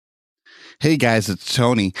Hey guys, it's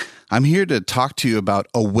Tony. I'm here to talk to you about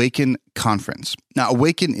Awaken Conference. Now,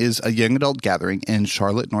 Awaken is a young adult gathering in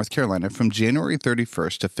Charlotte, North Carolina from January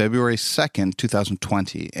 31st to February 2nd,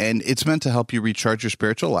 2020. And it's meant to help you recharge your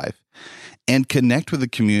spiritual life and connect with a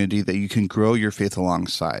community that you can grow your faith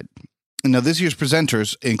alongside. Now, this year's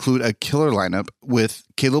presenters include a killer lineup with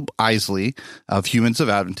Caleb Isley of Humans of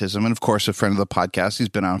Adventism, and of course, a friend of the podcast. He's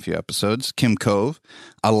been on a few episodes. Kim Cove,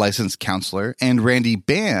 a licensed counselor, and Randy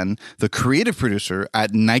Ban, the creative producer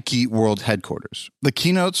at Nike World Headquarters. The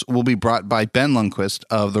keynotes will be brought by Ben Lundquist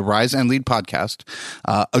of the Rise and Lead podcast,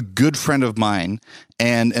 a good friend of mine,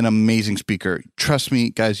 and an amazing speaker. Trust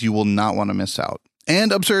me, guys, you will not want to miss out.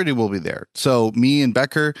 And Absurdity will be there. So me and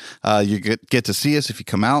Becker, you get to see us if you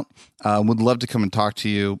come out. Would love to come and talk to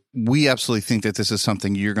you. We absolutely think that this is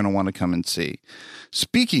something you're going to want to come and see.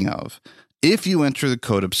 Speaking of, if you enter the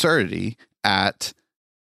code Absurdity at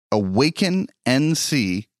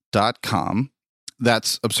awakennc.com,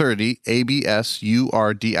 that's Absurdity,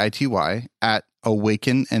 ABSURDITY, at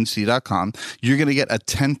awakennc.com, you're going to get a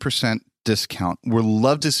 10% discount. We'd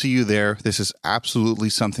love to see you there. This is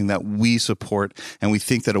absolutely something that we support, and we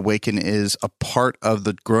think that Awaken is a part of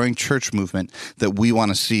the growing church movement that we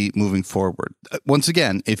want to see moving forward. Once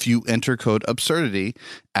again, if you enter code Absurdity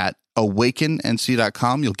at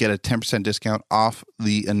awakennc.com, you'll get a 10% discount off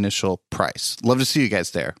the initial price. Love to see you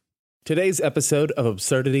guys there. Today's episode of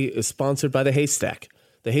Absurdity is sponsored by The Haystack.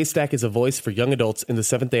 The Haystack is a voice for young adults in the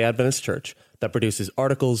Seventh-day Adventist Church that produces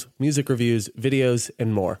articles, music reviews, videos,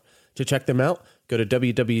 and more. To check them out, go to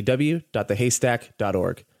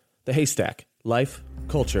www.thehaystack.org. The Haystack, life,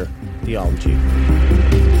 culture, theology.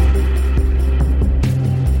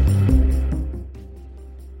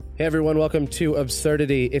 Hey everyone, welcome to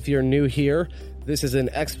Absurdity. If you're new here, this is an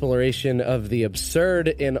exploration of the absurd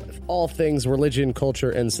in all things religion,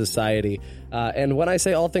 culture, and society. And when I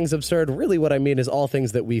say all things absurd, really what I mean is all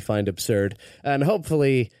things that we find absurd. And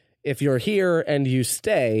hopefully, if you're here and you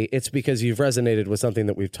stay, it's because you've resonated with something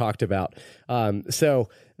that we've talked about. So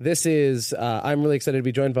this is, I'm really excited to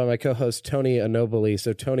be joined by my co-host, Tony Anobili.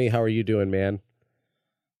 So Tony, how are you doing, man?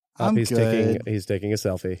 I'm good. He's taking a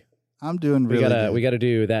selfie. I'm doing really good. We got to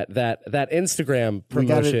do that Instagram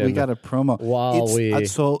promotion. We got to promo.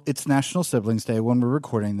 So it's National Siblings Day when we're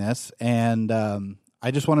recording this, and I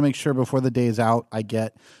just want to make sure before the day is out,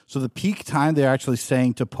 so the peak time they're actually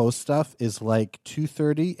saying to post stuff is like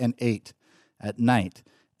 2:30 and 8 at night.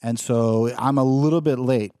 And so I'm a little bit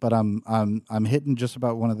late, but I'm hitting just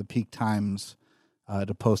about one of the peak times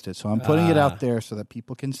to post it. So I'm putting it out there so that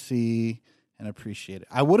people can see and appreciate it.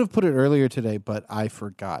 I would have put it earlier today, but I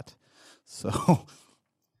forgot. So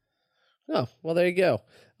oh, well, there you go.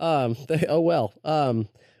 Well,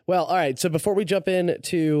 all right. So before we jump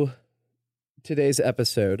into today's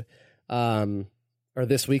episode, or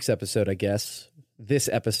this week's episode, I guess. This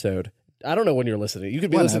episode. I don't know when you're listening. You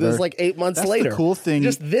could be listening to this like 8 months later. That's the cool thing.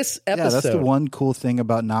 Just this episode. Yeah, that's the one cool thing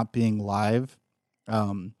about not being live,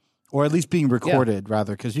 or at least being recorded,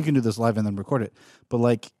 rather, because you can do this live and then record it. But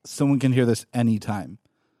like, someone can hear this anytime.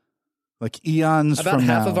 Like eons about from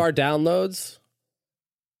half now. of our downloads.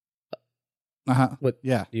 What?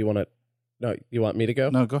 Yeah. Do you want to? No, you want me to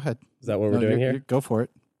go? No, go ahead. Is that what we're doing here? Go for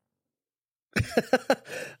it.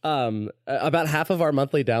 About half of our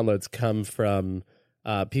monthly downloads come from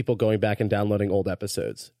people going back and downloading old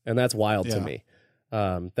episodes, and that's wild to me.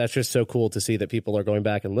 That's just so cool to see that people are going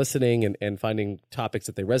back and listening and finding topics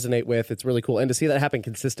that they resonate with. It's really cool, and to see that happen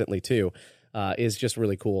consistently too is just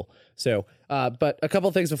really cool. So, but a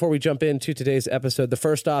couple things before we jump into today's episode. The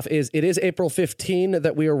first off is it is April 15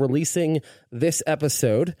 that we are releasing this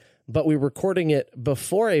episode, but we're recording it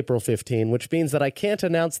before April 15, which means that I can't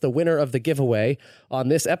announce the winner of the giveaway on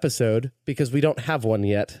this episode because we don't have one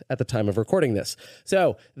yet at the time of recording this.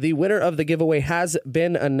 So the winner of the giveaway has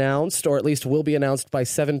been announced, or at least will be announced by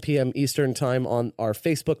 7 p.m. Eastern time on our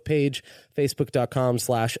Facebook page,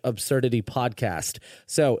 facebook.com/absurditypodcast.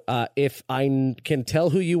 So if I can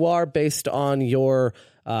tell who you are based on your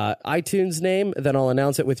iTunes name, then I'll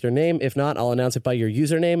announce it with your name. If not, I'll announce it by your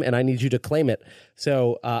username, and I need you to claim it.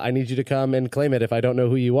 So I need you to come and claim it if I don't know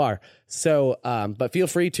who you are. So, but feel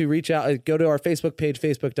free to reach out, go to our Facebook page,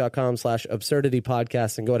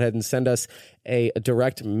 facebook.com/absurditypodcast, and go ahead and send us a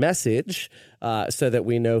direct message so that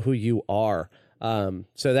we know who you are.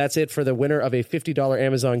 So that's it for the winner of a $50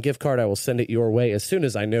 Amazon gift card. I will send it your way as soon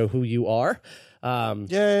as I know who you are.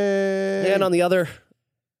 Yay! And on the other...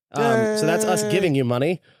 so that's us giving you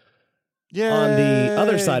money. Yay! On the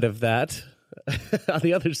other side of that, on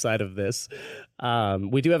the other side of this,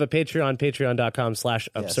 we do have a Patreon,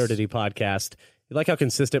 patreon.com/absurditypodcast. You like how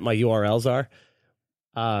consistent my URLs are?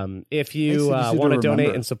 If you want to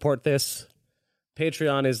donate and support this,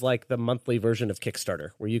 Patreon is like the monthly version of Kickstarter,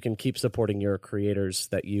 where you can keep supporting your creators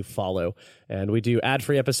that you follow. And we do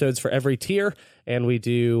ad-free episodes for every tier, and we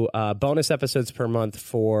do bonus episodes per month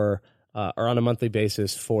for or on a monthly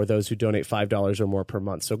basis for those who donate $5 or more per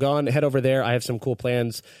month. So go on, head over there. I have some cool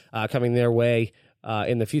plans coming their way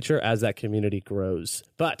in the future as that community grows.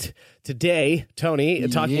 But today, Tony,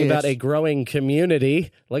 talking about a growing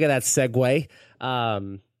community. Look at that segue.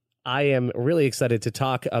 I am really excited to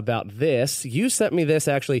talk about this. You sent me this,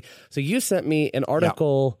 actually. So you sent me an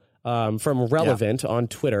article from Relevant on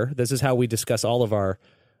Twitter. This is how we discuss all of our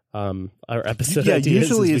episode ideas.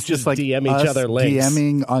 Usually it's just like DM each other links.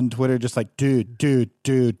 DMing on Twitter, just like, dude,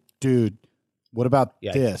 what about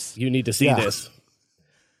this? You need to see this.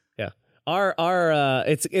 Yeah. Our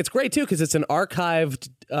it's great too, because it's an archived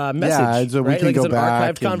message. Yeah, so we right? can like go it's an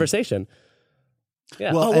back archived conversation.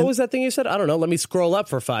 Yeah. Well, what was that thing you said? I don't know. Let me scroll up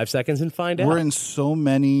for 5 seconds and find out. We're in so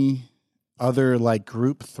many other like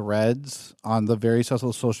group threads on the various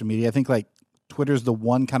social media. I think like Twitter's the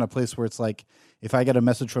one kind of place where it's like, if I get a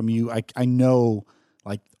message from you, I know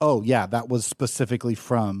like, oh yeah, that was specifically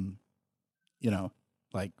from,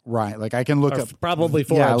 like Ryan. Like I can look up probably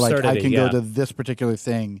for absurdity. Like I can go to this particular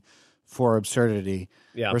thing for absurdity.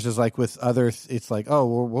 Yeah. Versus like with other, it's like, oh,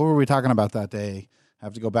 what were we talking about that day? I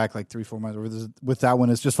have to go back like 3-4 months. With that one,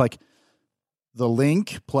 it's just like the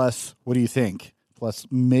link plus what do you think? Plus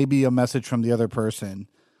maybe a message from the other person.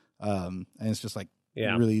 And it's just like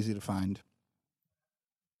really easy to find.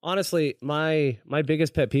 Honestly, my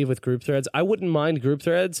biggest pet peeve with group threads, I wouldn't mind group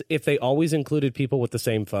threads if they always included people with the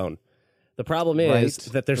same phone. The problem is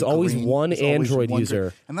that there's always one Android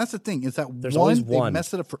user. And that's the thing, is that there's always one. They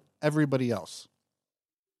messed it up for everybody else.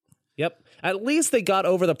 Yep. At least they got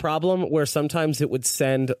over the problem where sometimes it would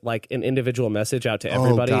send like an individual message out to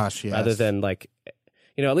everybody rather than like,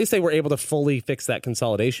 at least they were able to fully fix that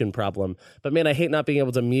consolidation problem. But man, I hate not being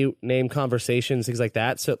able to mute, name conversations, things like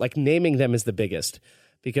that. So like naming them is the biggest,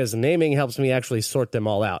 because naming helps me actually sort them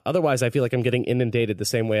all out. Otherwise, I feel like I'm getting inundated the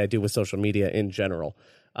same way I do with social media in general.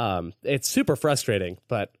 It's super frustrating,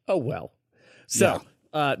 but oh well. So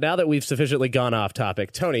now that we've sufficiently gone off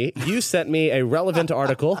topic, Tony, you sent me a relevant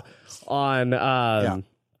article on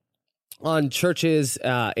churches,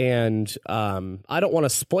 and I don't want to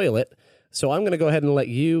spoil it, so I'm going to go ahead and let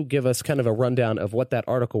you give us kind of a rundown of what that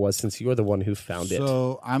article was, since you're the one who found it.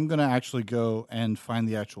 So I'm going to actually go and find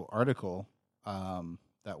the actual article.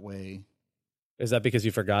 That way. Is that because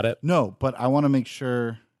you forgot it? No, but I want to make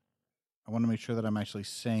sure. I want to make sure that I'm actually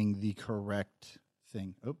saying the correct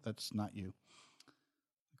thing. Oh, that's not you.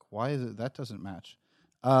 Why is it that doesn't match?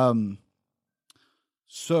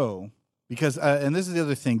 So because and this is the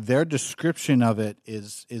other thing, their description of it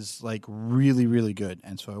is like really, really good,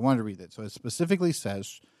 and so I wanted to read it. So it specifically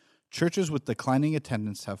says, churches with declining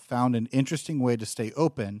attendance have found an interesting way to stay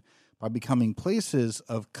open by becoming places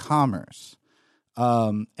of commerce.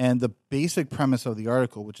 And the basic premise of the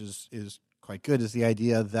article, which is quite good, is the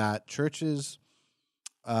idea that churches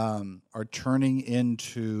are turning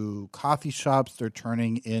into coffee shops. They're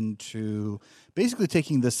turning into basically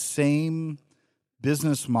taking the same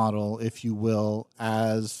business model, if you will,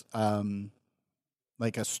 as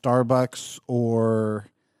like a Starbucks or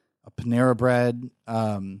a Panera Bread.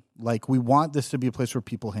 Like we want this to be a place where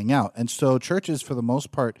people hang out. And so churches, for the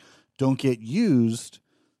most part, don't get used,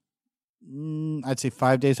 I'd say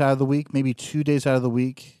 5 days out of the week, maybe 2 days out of the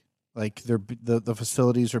week. Like the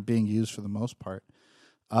facilities are being used for the most part.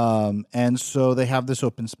 And so they have this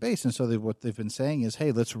open space. And so what they've been saying is,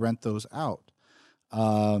 hey, let's rent those out.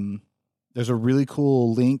 There's a really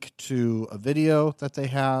cool link to a video that they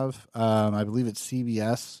have. I believe it's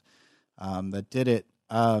CBS that did it.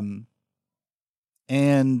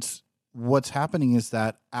 And what's happening is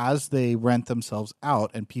that as they rent themselves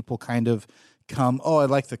out and people kind of come, oh, I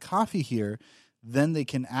like the coffee here, then they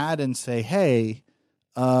can add and say, hey,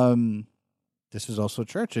 this is also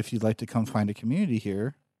church. If you'd like to come find a community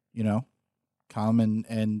here, come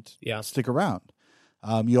and stick around.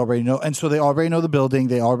 You already know. And so they already know the building.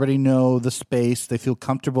 They already know the space. They feel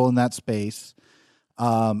comfortable in that space.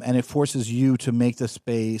 And it forces you to make the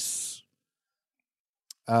space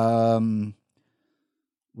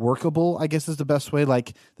workable, I guess is the best way.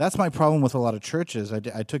 Like, that's my problem with a lot of churches.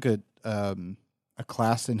 I took a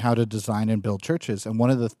class in how to design and build churches. And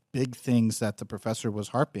one of the big things that the professor was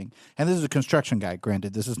harping, and this is a construction guy,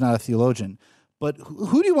 granted, this is not a theologian, but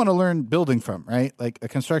who do you want to learn building from, right? Like a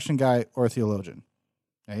construction guy or a theologian,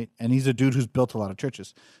 right? And he's a dude who's built a lot of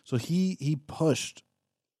churches. So he pushed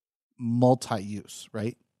multi-use,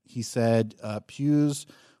 right? He said pews,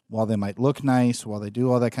 while they might look nice, while they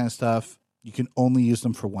do all that kind of stuff, you can only use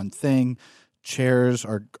them for one thing. chairs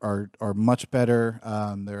are much better.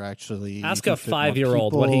 They're actually ask a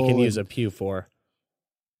 5-year-old what he can use a pew for.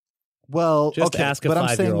 Well, just okay, ask a but I'm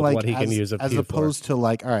saying 5-year-old like what he can use a pew as opposed for. to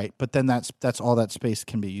like, all right, but then that's all that space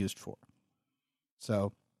can be used for.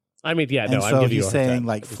 So, I mean, yeah, and no, so I'm giving you he's a hard saying time.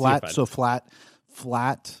 like It's flat, fine. so flat.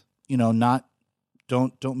 Not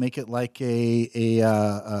don't make it like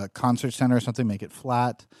a concert center or something. Make it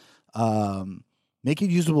flat. Make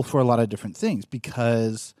it usable for a lot of different things,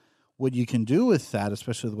 because what you can do with that,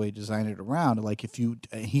 especially the way you design it around, like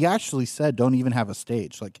he actually said, don't even have a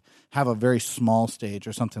stage, like have a very small stage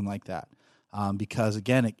or something like that. Because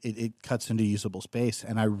again, it cuts into usable space.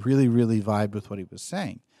 And I really, really vibed with what he was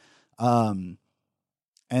saying.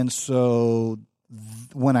 And so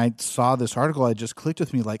when I saw this article, it just clicked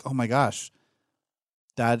with me like, oh my gosh,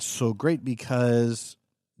 that's so great, because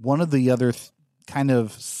one of the other kind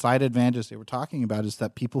of side advantages they were talking about is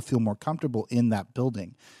that people feel more comfortable in that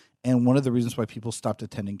building. And one of the reasons why people stopped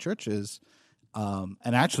attending churches, and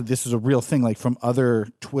actually this is a real thing, like from other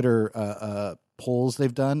Twitter polls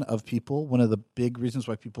they've done of people, one of the big reasons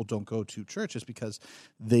why people don't go to church is because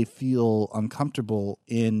they feel uncomfortable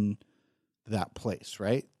in that place,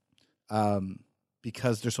 right?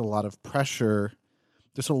 Because there's a lot of pressure.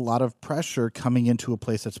 There's a lot of pressure coming into a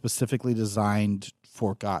place that's specifically designed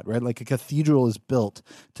for God, right? Like a cathedral is built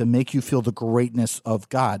to make you feel the greatness of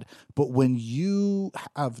God. But when you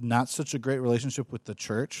have not such a great relationship with the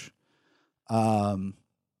church, that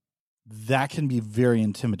can be very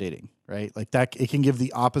intimidating, right? Like that, it can give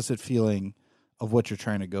the opposite feeling of what you're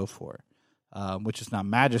trying to go for, which is not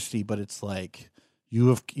majesty, but it's like you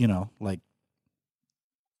have, like,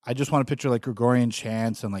 I just want to picture like Gregorian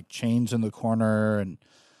chants and like chains in the corner and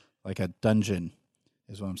like a dungeon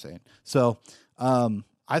is what I'm saying. So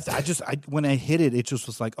when I hit it, it just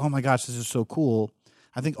was like, oh my gosh, this is so cool.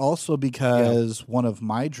 I think also because one of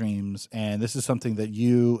my dreams, and this is something that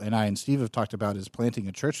you and I and Steve have talked about, is planting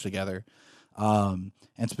a church together, and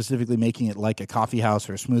specifically making it like a coffee house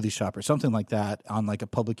or a smoothie shop or something like that on like a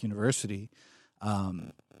public university,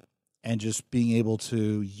 and just being able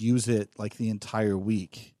to use it like the entire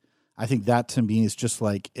week. I think that to me is just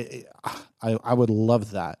like, I would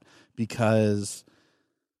love that, because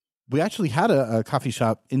we actually had a coffee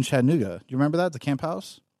shop in Chattanooga. Do you remember that? The Camp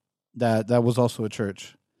House? That was also a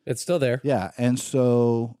church. It's still there. Yeah. And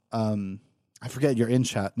so I forget, you're in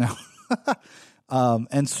chat now.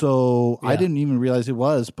 And so I didn't even realize it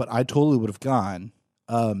was, but I totally would have gone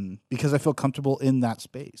because I feel comfortable in that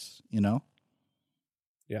space, Yeah.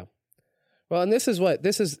 Well, and this is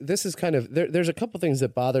kind of, there's a couple things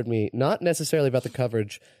that bothered me, not necessarily about the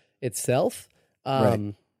coverage itself,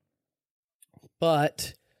 right.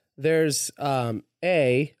 But there's I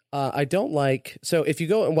don't like, so if you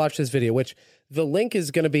go and watch this video, which the link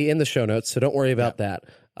is going to be in the show notes, so don't worry about that,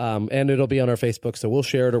 and it'll be on our Facebook, so we'll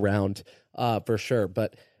share it around for sure,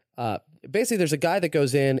 but basically there's a guy that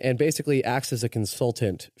goes in and basically acts as a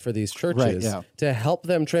consultant for these churches to help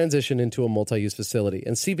them transition into a multi-use facility.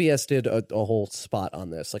 And CBS did a whole spot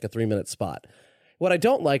on this, like a 3-minute spot. What I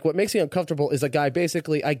don't like, what makes me uncomfortable, is a guy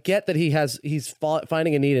basically, I get that he's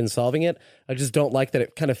finding a need and solving it. I just don't like that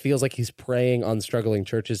it kind of feels like he's preying on struggling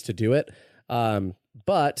churches to do it.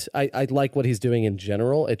 But I like what he's doing in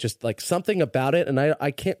general. It just like something about it, and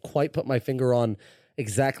I can't quite put my finger on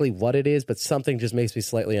exactly what it is, but something just makes me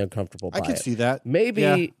slightly uncomfortable by it. I can see that.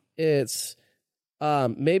 Maybe it's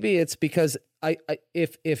because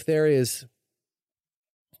if there is,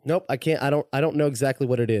 nope, I can't, I don't know exactly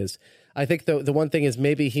what it is. I think the one thing is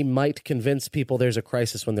maybe he might convince people there's a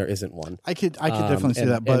crisis when there isn't one. I could definitely see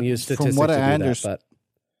that, but from what I understand,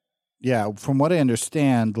 from what I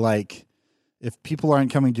understand, like if people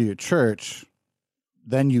aren't coming to your church,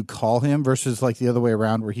 then you call him, versus like the other way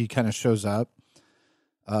around where he kind of shows up.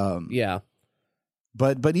 But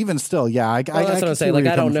even still, I that's what I'm saying. Like,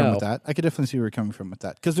 I don't know with that. I could definitely see where you're coming from with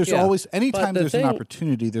that, because there's always, anytime there's an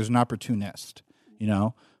opportunity, there's an opportunist.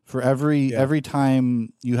 For every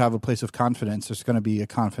time you have a place of confidence, there's going to be a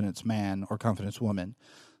confidence man or confidence woman,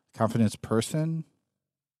 confidence person.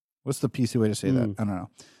 What's the PC way to say that? I don't know.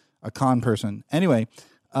 A con person. Anyway,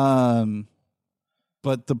 but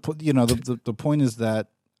the point is that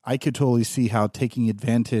I could totally see how taking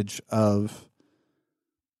advantage of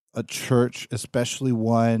a church, especially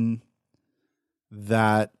one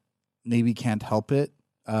that maybe can't help it,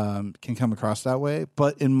 can come across that way.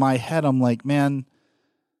 But in my head, I'm like, man,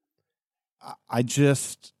 I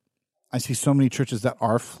see so many churches that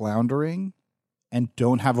are floundering and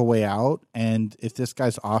don't have a way out. And if this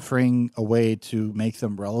guy's offering a way to make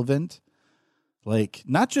them relevant, like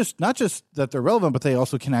not just that they're relevant, but they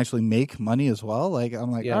also can actually make money as well. Like,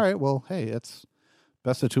 I'm like, all right, well, hey, it's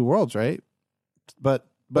best of two worlds, right?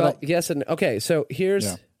 yes and okay. So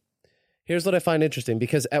here's what I find interesting,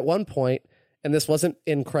 because at one point, and this wasn't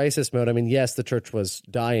in crisis mode. I mean, yes, the church was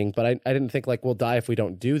dying, but I didn't think like we'll die if we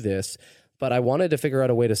don't do this. But I wanted to figure out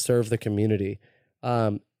a way to serve the community.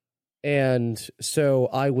 And so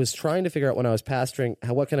I was trying to figure out when I was pastoring,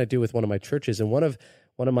 what can I do with one of my churches? And one of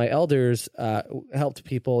my elders helped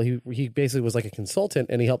people. He basically was like a consultant,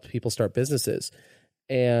 and he helped people start businesses.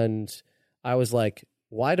 And I was like,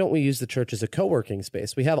 why don't we use the church as a co-working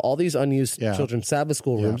space? We have all these unused children's Sabbath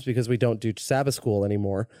school rooms because we don't do Sabbath school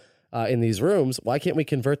anymore in these rooms. Why can't we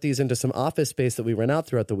convert these into some office space that we rent out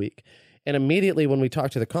throughout the week? And immediately when we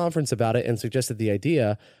talked to the conference about it and suggested the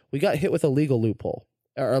idea, we got hit with a legal loophole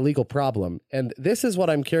or a legal problem. And this is what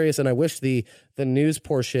I'm curious, and I wish the news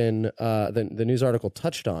portion, the news article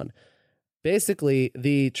touched on. Basically,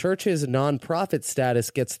 the church's nonprofit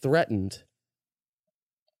status gets threatened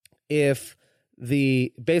if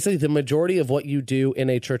the majority of what you do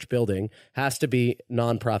in a church building has to be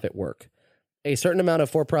nonprofit work. A certain amount of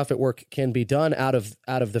for-profit work can be done out of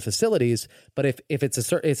the facilities, but if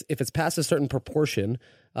it's past a certain proportion,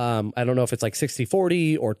 I don't know if it's like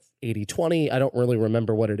 60-40 or 80-20. I don't really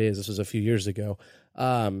remember what it is. This was a few years ago.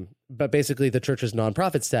 But basically, the church's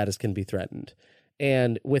nonprofit status can be threatened.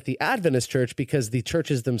 And with the Adventist church, because the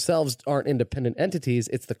churches themselves aren't independent entities,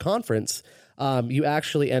 it's the conference, you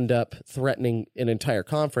actually end up threatening an entire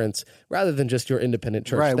conference rather than just your independent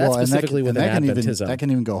church. Right. That's specifically within Adventism. That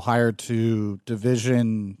can even go higher to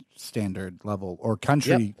division standard level or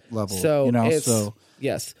country level. So,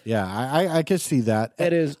 yes. Yeah, I could see that.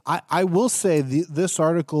 It is. I will say this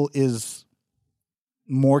article is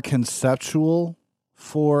more conceptual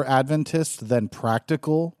for Adventists than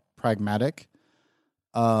pragmatic.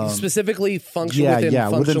 Specifically functionally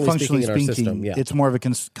speaking in our system. Yeah. It's more of a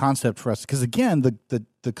concept for us because, again,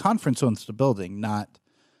 the conference owns the building, not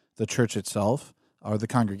the church itself or the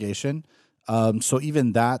congregation. So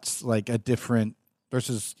even that's like a different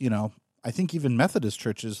versus, I think even Methodist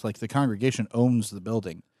churches, like the congregation owns the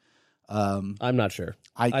building. I'm not sure.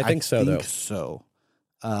 I think so, though. So.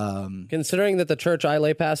 Considering that the church I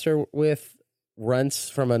lay pastor with rents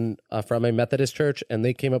from a Methodist church, and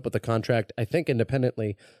they came up with a contract, I think,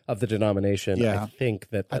 independently of the denomination. Yeah. I think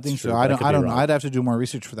that's I think true, so. I don't know. I'd have to do more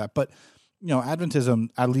research for that. But Adventism,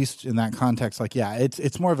 at least in that context,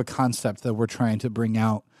 it's more of a concept that we're trying to bring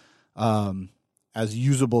out as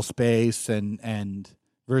usable space and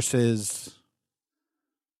versus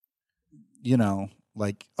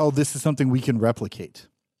this is something we can replicate.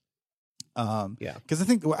 Because I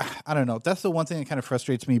think, I don't know, that's the one thing that kind of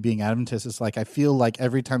frustrates me being Adventist is I feel like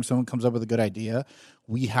every time someone comes up with a good idea,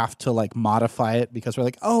 we have to modify it because we're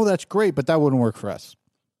like, oh, that's great, but that wouldn't work for us.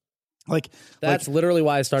 That's literally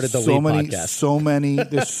why I started the Lead podcast.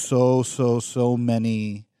 There's so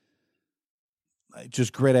many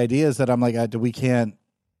just great ideas that I'm like, we can't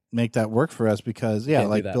make that work for us because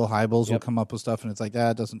Bill Hybels will come up with stuff and it's like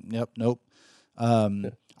that doesn't. Nope.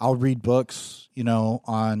 I'll read books,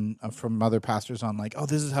 from other pastors on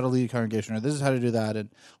this is how to lead a congregation or this is how to do that,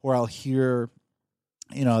 or I'll hear,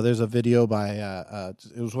 there's a video by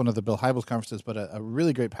it was one of the Bill Hybels conferences, but a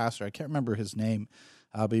really great pastor. I can't remember his name,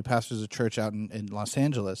 but he pastors a church out in Los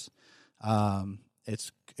Angeles.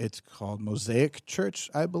 It's called Mosaic Church,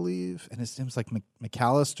 I believe, and his name's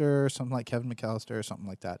McAllister or something like Kevin McAllister or something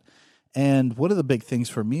like that. And one of the big things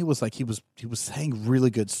for me was he was saying really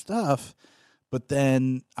good stuff. But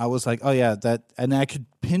then I was like, oh, yeah, and I could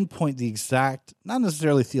pinpoint the exact, not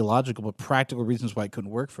necessarily theological, but practical reasons why it couldn't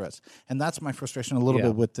work for us. And that's my frustration a little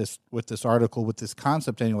bit with this article, with this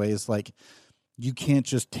concept anyway, is you can't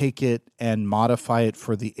just take it and modify it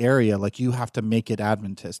for the area. You have to make it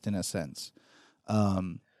Adventist in a sense.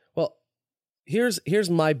 Well, here's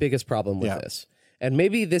my biggest problem with this. And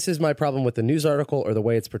maybe this is my problem with the news article or the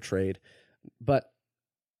way it's portrayed. But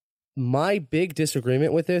my big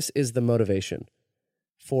disagreement with this is the motivation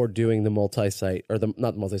for doing the multi-site or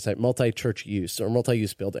multi-church use or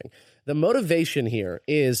multi-use building. The motivation here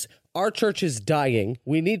is our church is dying.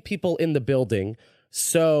 We need people in the building.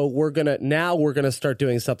 So we're going to start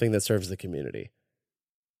doing something that serves the community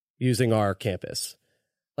using our campus.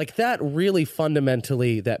 That really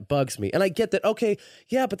fundamentally, that bugs me. And I get that. Okay.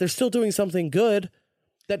 Yeah, but they're still doing something good.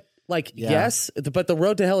 Yes, but the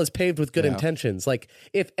road to hell is paved with good intentions. What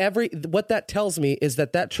that tells me is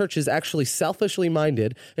that church is actually selfishly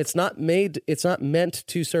minded. It's not meant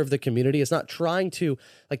to serve the community. It's not trying to,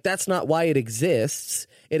 that's not why it exists.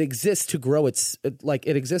 It exists to grow it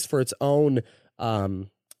exists for its own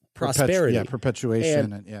prosperity.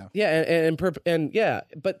 Perpetuation.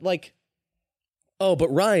 But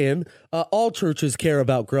Ryan, all churches care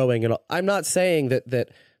about growing. And I'm not saying that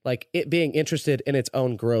Like it being interested in its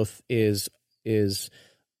own growth is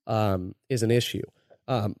an issue.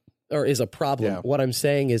 Or is a problem. Yeah. What I'm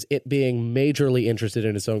saying is it being majorly interested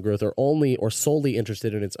in its own growth or only or solely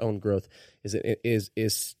interested in its own growth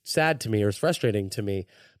is sad to me or is frustrating to me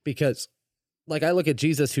because like I look at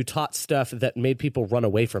Jesus who taught stuff that made people run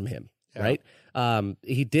away from him, right?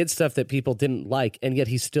 He did stuff that people didn't like and yet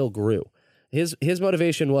he still grew. His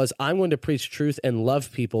motivation was I'm going to preach truth and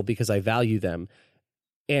love people because I value them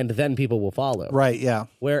and then people will follow. Right, yeah.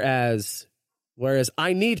 Whereas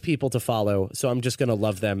I need people to follow, so I'm just going to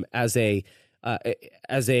love them as a I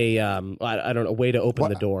don't know, a way to open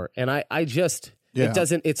the door. And I just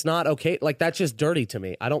it's not okay. Like that's just dirty to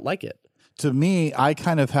me. I don't like it. To me, I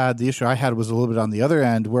kind of had the issue I had was a little bit on the other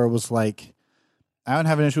end where it was like, I don't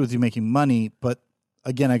have an issue with you making money, but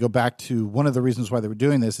again, I go back to one of the reasons why they were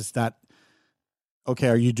doing this is that, okay,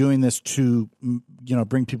 are you doing this to,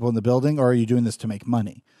 bring people in the building or are you doing this to make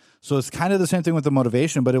money? So it's kind of the same thing with the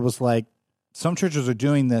motivation, but it was like, some churches are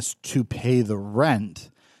doing this to pay the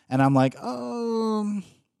rent. And I'm like, that's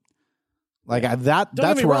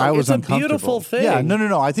where I was uncomfortable. It's a beautiful thing. Yeah,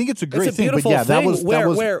 no. I think it's a great thing. But yeah, that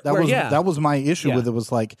was my issue with it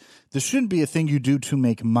was like, this shouldn't be a thing you do to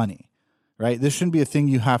make money, right? This shouldn't be a thing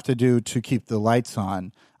you have to do to keep the lights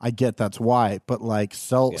on. I get that's why, but like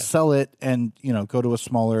sell it and, go to a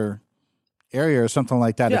smaller area or something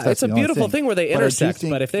like that. Yeah, it's a beautiful thing where they intersect,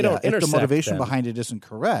 but if they don't intersect, if the motivation behind it isn't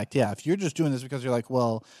correct, if you're just doing this because you're like,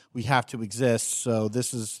 well, we have to exist, so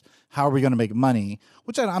this is how are we going to make money,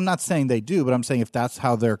 which I'm not saying they do, but I'm saying if that's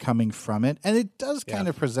how they're coming from it, and it does kind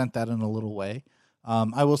of present that in a little way.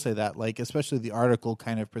 I will say that, like, especially the article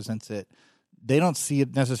kind of presents it. They don't see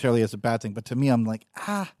it necessarily as a bad thing, but to me, I'm like,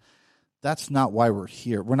 that's not why we're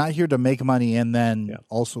here. We're not here to make money and then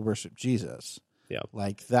also worship Jesus. Yeah,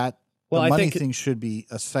 like that. Well, the money thing should be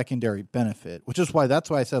a secondary benefit, which is why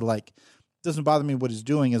I said, like, it doesn't bother me what he's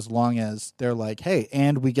doing as long as they're like, hey,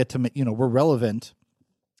 and we get to, we're relevant.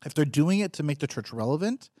 If they're doing it to make the church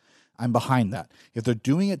relevant, I'm behind that. If they're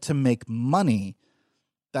doing it to make money,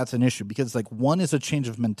 that's an issue because, like, one is a change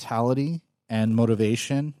of mentality and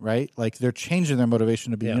motivation, right? Like, they're changing their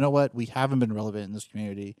motivation to be, you know what, we haven't been relevant in this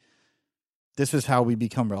community. This is how we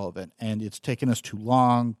become relevant, and it's taken us too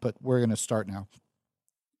long, but we're going to start now.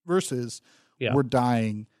 Versus we're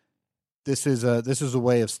dying. This is a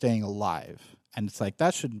way of staying alive, and it's like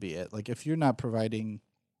that shouldn't be it. Like if you're not providing,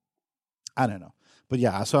 I don't know, but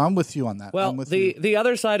yeah. So I'm with you on that. Well, the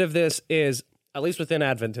other side of this is at least within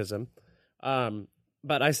Adventism,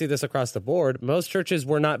 but I see this across the board. Most churches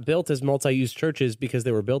were not built as multi-use churches because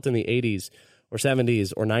they were built in the 80s or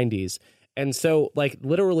 70s or 90s, and so like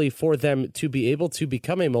literally for them to be able to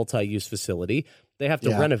become a multi-use facility, they have to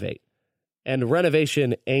renovate. And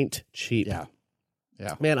renovation ain't cheap. Yeah.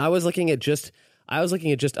 Man, I was looking at just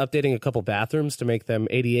updating a couple bathrooms to make them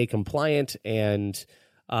ADA compliant and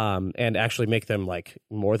actually make them like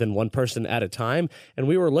more than one person at a time. And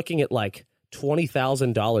we were looking at like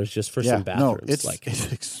 $20,000 just for some bathrooms. No, it's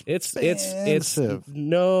expensive.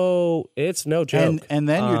 It's no joke. And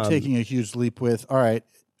then you're taking a huge leap with, all right,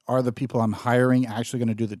 are the people I'm hiring actually going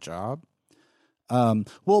to do the job?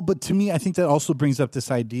 But to me, I think that also brings up this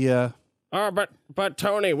idea. Oh, but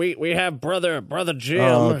Tony, we have brother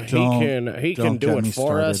Jim. He can do it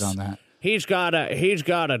for us. On that. He's got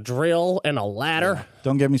a drill and a ladder. Yeah.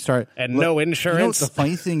 Don't get me started. And no insurance. The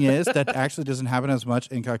funny thing is that actually doesn't happen as much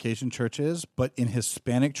in Caucasian churches, but in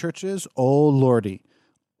Hispanic churches, oh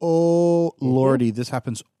lordy, this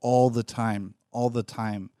happens all the time.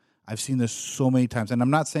 I've seen this so many times, and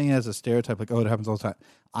I'm not saying it as a stereotype, like, oh, it happens all the time.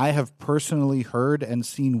 I have personally heard and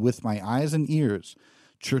seen with my eyes and ears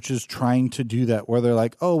churches trying to do that, where they're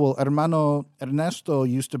like, oh, well, Hermano Ernesto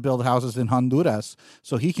used to build houses in Honduras,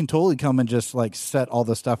 so he can totally come and just like set all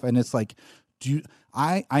the stuff. And it's like,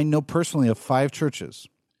 I know personally of 5 churches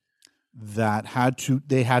that had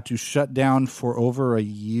to shut down for over a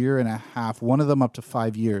year and a half, one of them up to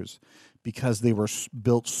 5 years, because they were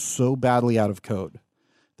built so badly out of code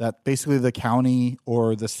that basically the county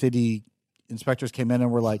or the city inspectors came in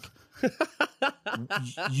and were like,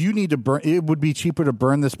 you need to burn. It would be cheaper to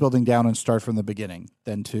burn this building down and start from the beginning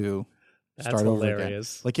than to start over again.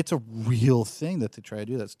 Like, it's a real thing that they try to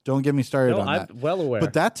do this. Don't get me started on that. I'm well aware.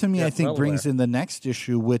 But that to me, I think brings in the next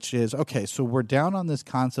issue, which is, okay, so we're down on this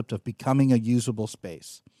concept of becoming a usable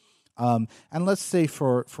space. And let's say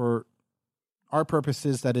for our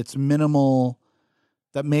purposes that it's minimal,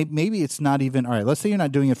 that maybe it's not even, all right, let's say you're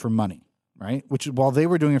not doing it for money, right? Which while they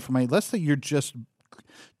were doing it for money, let's say you're just,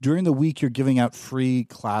 during the week, you're giving out free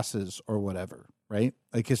classes or whatever, right?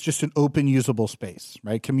 Like it's just an open, usable space,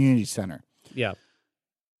 right? Community center. Yeah.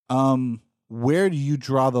 where do you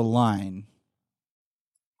draw the line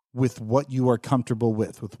with what you are comfortable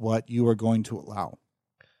with what you are going to allow?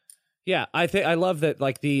 Yeah, I love that.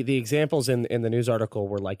 Like the examples in the news article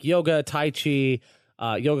were like yoga, Tai Chi,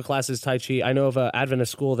 yoga classes, Tai Chi. I know of an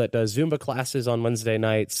Adventist school that does Zumba classes on Wednesday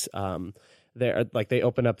nights. They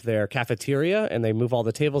open up their cafeteria and they move all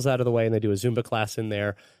the tables out of the way and they do a Zumba class in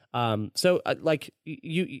there. The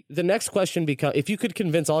next question becomes, if you could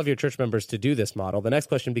convince all of your church members to do this model, the next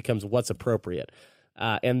question becomes what's appropriate.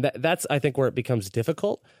 That's, I think, where it becomes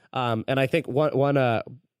difficult. And I think one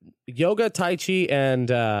yoga, Tai Chi, and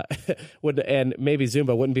maybe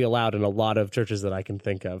Zumba wouldn't be allowed in a lot of churches that I can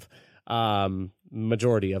think of.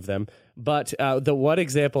 Majority of them. But the one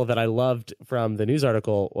example that I loved from the news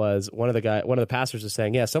article was one of the pastors was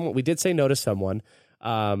saying, we did say no to someone.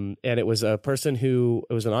 And it was a person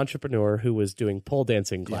it was an entrepreneur who was doing pole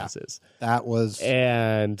dancing classes. That was,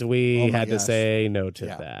 and we had to say no to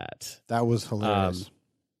that. That was hilarious.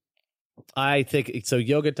 I think so.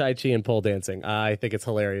 Yoga, Tai Chi, and pole dancing. I think it's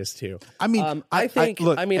hilarious too. I mean, if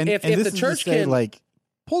the church can, like,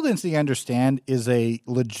 pole dancing, I understand, is a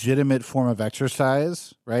legitimate form of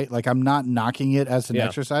exercise, right? Like, I'm not knocking it as an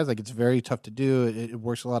exercise. Like, it's very tough to do. It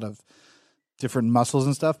works a lot of different muscles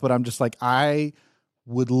and stuff. But I'm just like, I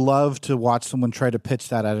would love to watch someone try to pitch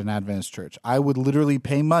that at an Adventist church. I would literally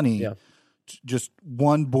pay money, just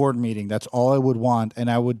one board meeting. That's all I would want, and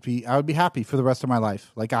I would be happy for the rest of my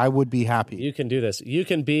life. Like, I would be happy. You can do this. You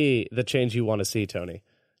can be the change you want to see, Tony.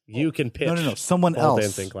 You can pitch. No. Someone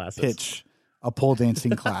else pitch a pole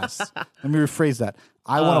dancing class. Let me rephrase that.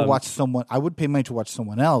 I want to watch someone. I would pay money to watch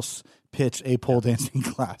someone else pitch a pole dancing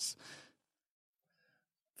class.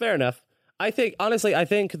 Fair enough. I think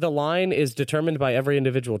the line is determined by every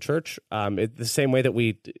individual church. The same way that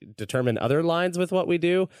we determine other lines with what we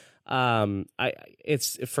do.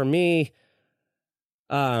 It's for me.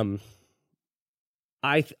 I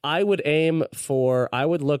would aim for. I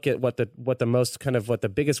would look at what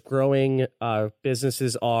the biggest growing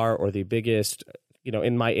businesses are, or the biggest,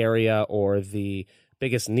 in my area, or the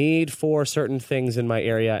biggest need for certain things in my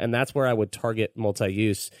area, and that's where I would target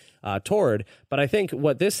multi-use toward. But I think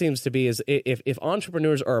what this seems to be is if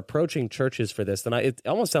entrepreneurs are approaching churches for this, then it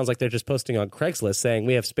almost sounds like they're just posting on Craigslist saying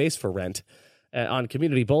we have space for rent. On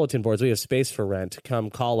community bulletin boards, we have space for rent. Come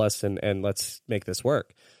call us and let's make this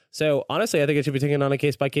work. So honestly, I think it should be taken on a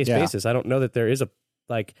case-by-case basis. I don't know that there is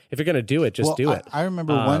if you're going to do it, just do it. I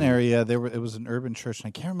remember one area, it was an urban church, and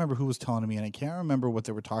I can't remember who was telling me, and I can't remember what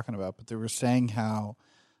they were talking about, but they were saying how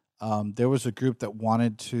there was a group that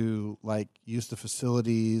wanted to use the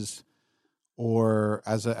facilities or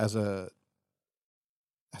as a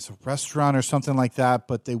restaurant or something like that,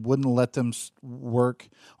 but they wouldn't let them work.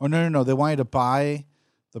 Or no, they wanted to buy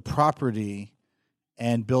the property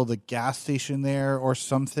and build a gas station there or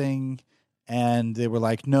something, and they were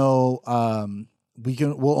like, no,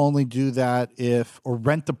 we'll only do that or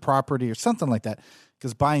rent the property or something like that,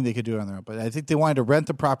 because buying they could do it on their own. But I think they wanted to rent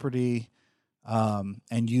the property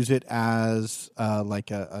and use it as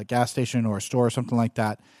a gas station or a store or something like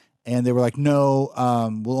that. And they were like, no,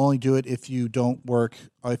 we'll only do it if you don't work,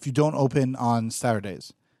 or if you don't open on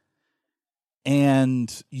Saturdays,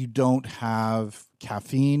 and you don't have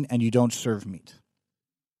caffeine, and you don't serve meat.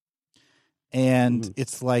 And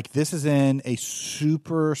it's like, this is in a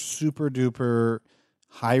super, super duper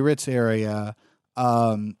high Ritz area.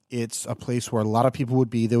 It's a place where a lot of people would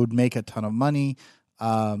be. They would make a ton of money.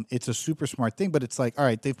 It's a super smart thing, but it's like, all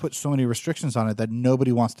right, they've put so many restrictions on it that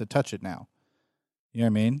nobody wants to touch it now. You know what I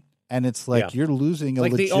mean? And it's like, you're losing a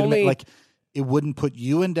legitimate, it wouldn't put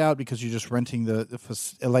you in doubt because you're just renting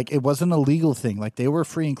it wasn't a legal thing. Like, they were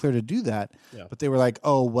free and clear to do that, but they were like,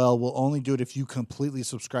 oh, well, we'll only do it if you completely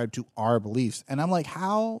subscribe to our beliefs. And I'm like,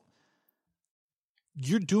 how?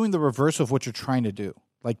 You're doing the reverse of what you're trying to do.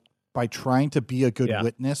 Like, by trying to be a good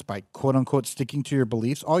witness, by quote unquote sticking to your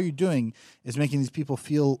beliefs, all you're doing is making these people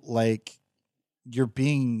feel like you're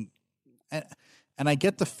being, and I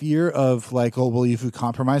get the fear of like, oh, well, if you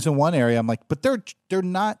compromise in one area, I'm like, but they're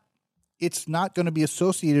not. It's not going to be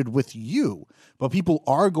associated with you, but people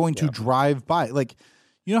are going to drive by. Like,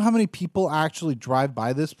 you know how many people actually drive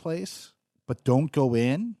by this place but don't go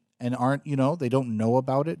in and aren't, they don't know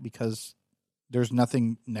about it because there's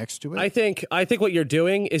nothing next to it? I think what you're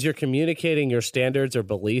doing is you're communicating your standards or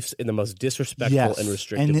beliefs in the most disrespectful and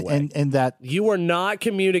restrictive way. And that you are not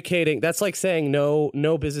communicating. That's like saying no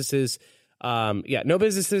businesses, no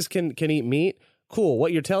businesses can eat meat. Cool.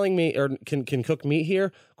 What you're telling me, or can cook meat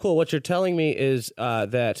here? Cool. What you're telling me is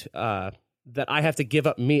that I have to give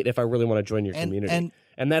up meat if I really want to join your community,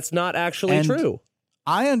 and that's not actually true.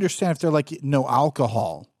 I understand if they're like no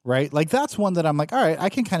alcohol, right? Like that's one that I'm like, all right, I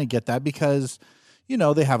can kind of get that because,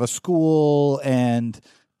 they have a school and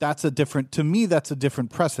that's to me, that's a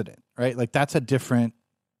different precedent, right? Like that's a different,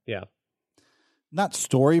 not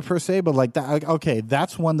story per se, but like that. Like, okay,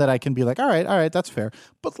 that's one that I can be like, all right, that's fair.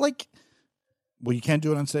 But like, well, you can't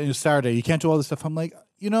do it on Saturday. You can't do all this stuff. I'm like,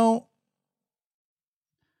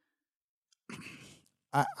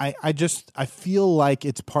 I feel like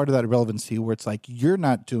it's part of that relevancy where it's like you're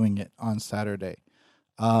not doing it on Saturday,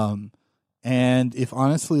 and if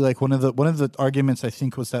honestly, like one of the arguments I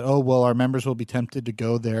think was that our members will be tempted to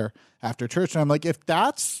go there after church, and I'm like, if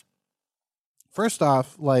that's first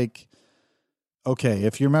off, like, okay,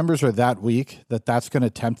 if your members are that weak that's going to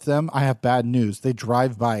tempt them, I have bad news. They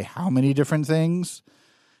drive by how many different things,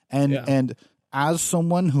 and as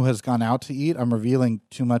someone who has gone out to eat, I'm revealing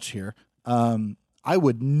too much here. I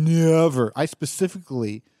would never, I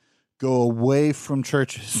specifically go away from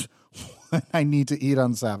churches when I need to eat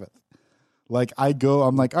on Sabbath. Like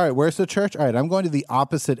I'm like, all right, where's the church? All right, I'm going to the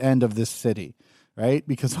opposite end of this city, right?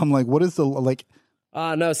 Because I'm like, what is the, like.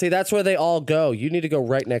 No, see, that's where they all go. You need to go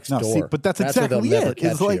right next door. See, but that's exactly it.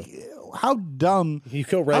 It's like, how dumb, you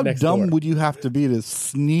go right next door. How dumb would you have to be to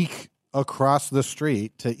sneak across the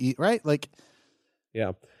street to eat, right? Like.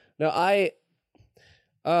 Yeah. No,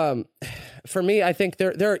 for me, I think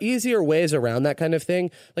there are easier ways around that kind of thing.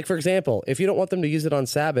 Like, for example, if you don't want them to use it on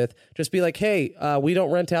Sabbath, just be like, hey, we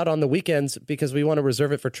don't rent out on the weekends because we want to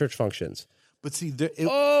reserve it for church functions. But see,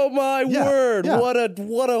 oh my word! Yeah. What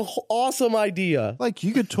a awesome idea! Like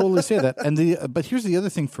you could totally say that. And but here's the other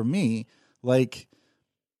thing for me, like,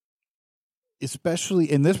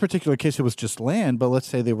 especially in this particular case, it was just land. But let's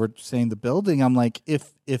say they were saying the building. I'm like,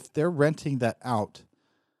 if they're renting that out,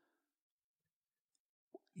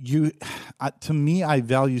 to me, I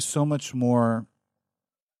value so much more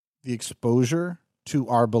the exposure to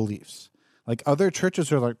our beliefs. Like other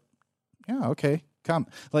churches are like, yeah, okay. Come.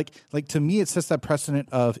 Like to me, it sets that precedent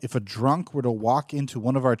of if a drunk were to walk into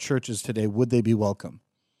one of our churches today, would they be welcome?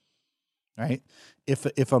 Right?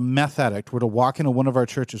 If a meth addict were to walk into one of our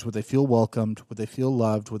churches, would they feel welcomed? Would they feel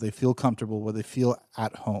loved? Would they feel comfortable? Would they feel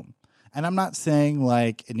at home? And I'm not saying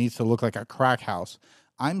like it needs to look like a crack house.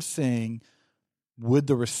 I'm saying, would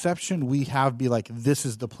the reception we have be like, this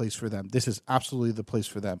is the place for them? This is absolutely the place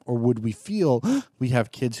for them. Or would we feel we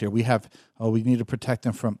have kids here? We need to protect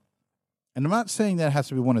them from. And I'm not saying that it has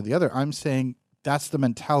to be one or the other. I'm saying that's the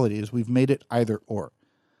mentality is we've made it either or,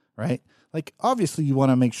 right? Like, obviously you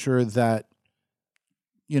want to make sure that,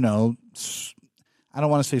 I don't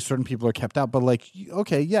want to say certain people are kept out, but like,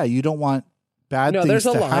 okay, yeah, you don't want bad things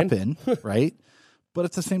to happen, right? But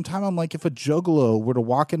at the same time, I'm like, if a juggalo were to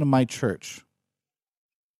walk into my church,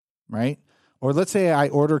 right? Or let's say I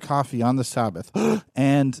order coffee on the Sabbath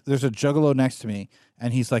and there's a juggalo next to me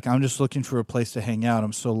and he's like, I'm just looking for a place to hang out.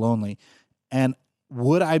 I'm so lonely. And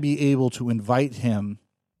would I be able to invite him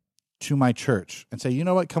to my church and say, you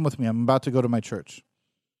know what, come with me. I'm about to go to my church.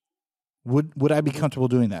 Would I be comfortable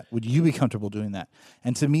doing that? Would you be comfortable doing that?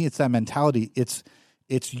 And to me, it's that mentality. It's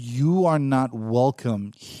you are not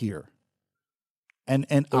welcome here. And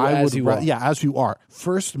I would, as you are.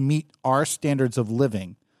 First meet our standards of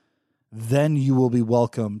living. Then you will be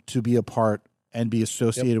welcome to be a part and be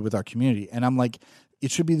associated with our community. And I'm like,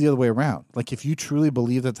 it should be the other way around. Like if you truly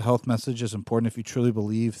believe that the health message is important, if you truly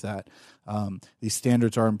believe that these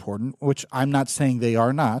standards are important, which I'm not saying they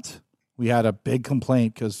are not. We had a big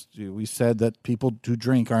complaint because we said that people who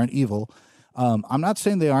drink aren't evil. I'm not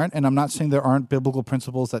saying they aren't, and I'm not saying there aren't biblical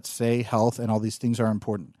principles that say health and all these things are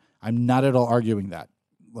important. I'm not at all arguing that.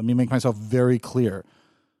 Let me make myself very clear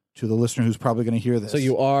to the listener who's probably going to hear this. So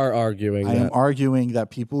you are arguing I am arguing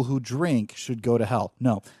that people who drink should go to hell.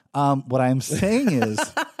 No. What I am saying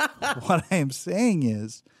is,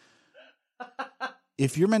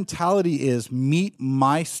 if your mentality is meet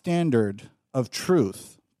my standard of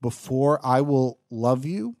truth before I will love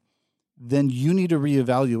you, then you need to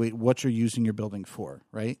reevaluate what you're using your building for,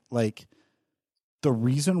 right? Like the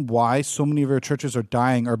reason why so many of our churches are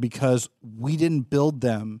dying are because we didn't build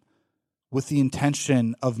them with the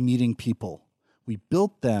intention of meeting people. We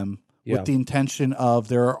built them with the intention of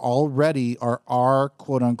there already are our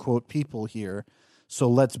quote unquote people here. So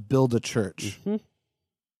let's build a church. Mm-hmm.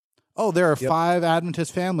 Oh, there are 5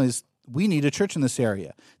 Adventist families. We need a church in this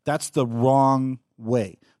area. That's the wrong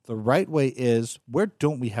way. The right way is, where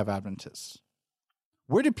don't we have Adventists?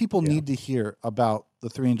 Where do people need to hear about the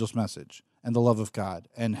 3 angels message and the love of God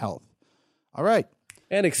and health? All right.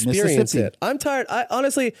 And experience it. I'm tired.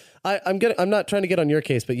 I'm not trying to get on your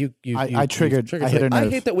case, but you I triggered. I hit a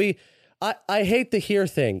nerve. I hate the hear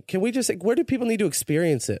thing. Can we just, where do people need to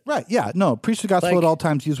experience it? Right. Yeah. No, preach the gospel at all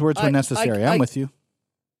times. Use words when necessary. I'm with you.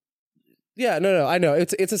 Yeah, no, I know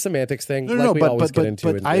it's a semantics thing. No, we always get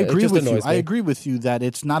into. But I agree with you. I agree with you that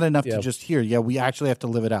it's not enough to just hear. Yeah, we actually have to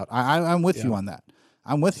live it out. I'm with you on that.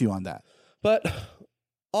 I'm with you on that. But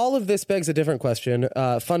all of this begs a different question.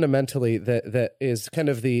 Fundamentally, that is kind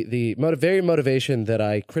of the very motivation that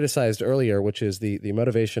I criticized earlier, which is the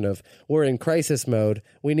motivation of we're in crisis mode.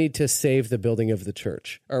 We need to save the building of the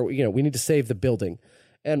church, or we need to save the building.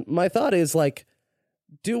 And my thought is like,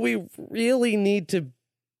 do we really need to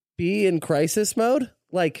be in crisis mode?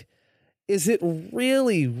 Like, is it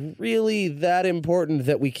really, really that important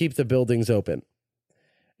that we keep the buildings open?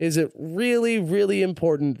 Is it really, really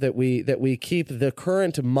important that we keep the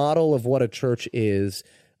current model of what a church is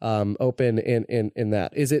open in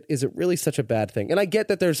that? Is it really such a bad thing? And I get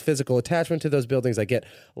that there's physical attachment to those buildings. I get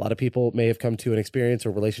a lot of people may have come to an experience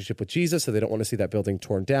or relationship with Jesus, so they don't want to see that building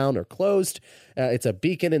torn down or closed. It's a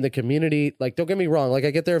beacon in the community. Like, don't get me wrong. Like,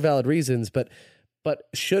 I get there are valid reasons, but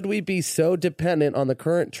should we be so dependent on the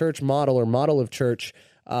current church model or model of church,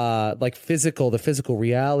 the physical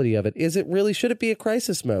reality of it? Should it be a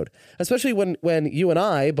crisis mode? Especially when you and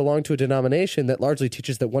I belong to a denomination that largely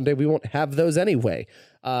teaches that one day we won't have those anyway.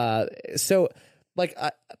 So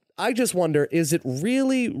I just wonder, is it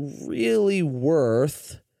really, really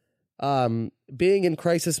worth being in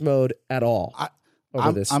crisis mode at all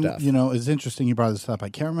over this stuff? It's interesting you brought this up. I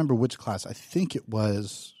can't remember which class. I think it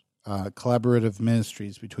was collaborative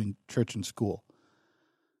ministries between church and school.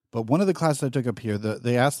 But one of the classes I took up here,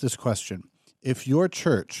 they asked this question: if your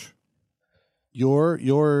church,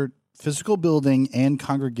 your physical building and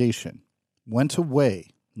congregation went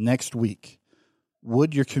away next week,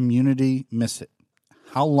 would your community miss it?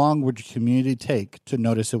 How long would your community take to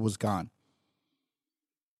notice it was gone?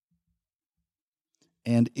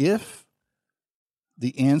 And if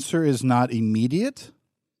the answer is not immediate,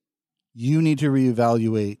 you need to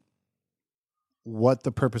reevaluate what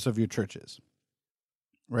the purpose of your church is,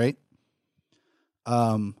 right?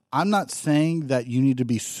 I'm not saying that you need to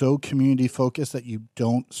be so community focused that you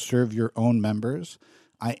don't serve your own members.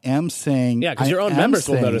 I am saying... Yeah, because your own members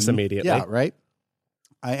will notice immediately. Yeah, right?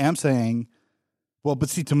 I am saying... Well, but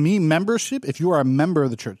see, to me, membership, if you are a member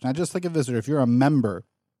of the church, not just like a visitor, if you're a member,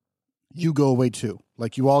 you go away too.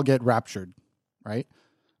 Like, you all get raptured, right?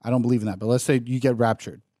 I don't believe in that, but let's say you get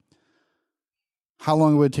raptured. How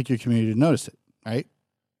long would it take your community to notice it, right?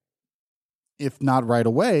 If not right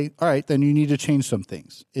away, all right, then you need to change some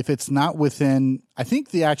things. If it's not within, I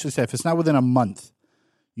think they actually said if it's not within a month,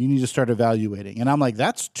 you need to start evaluating. And I'm like,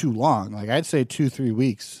 that's too long. Like, I'd say 2-3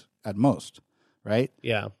 weeks at most, right?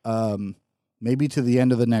 Yeah. Maybe to the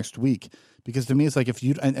end of the next week. Because to me, it's like if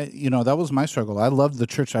you, that was my struggle. I loved the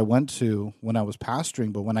church I went to when I was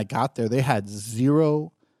pastoring, but when I got there, they had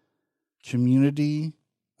 0 community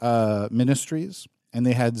ministries, and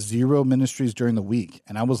they had 0 ministries during the week.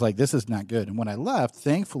 And I was like, this is not good. And when I left,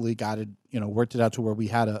 thankfully got it, worked it out to where we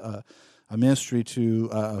had a ministry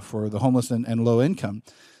for the homeless and low income,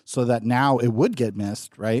 so that now it would get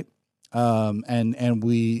missed, right?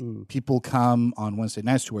 People come on Wednesday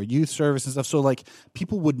nights to our youth service and stuff. So like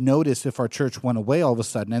people would notice if our church went away all of a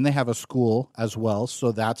sudden, and they have a school as well.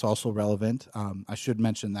 So that's also relevant. I should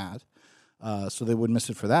mention that. So they wouldn't miss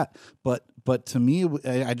it for that. But to me,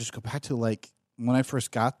 I just go back to like when I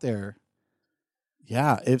first got there.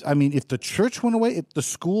 Yeah. If the church went away, the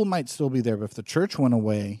school might still be there, but if the church went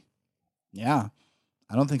away, yeah,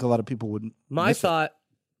 I don't think a lot of people would.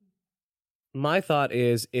 My thought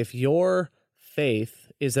is, if your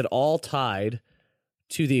faith is at all tied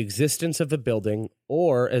to the existence of the building,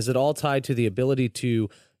 or is it all tied to the ability to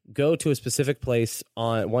go to a specific place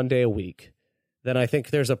on one day a week, then I think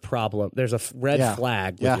there's a problem. There's a red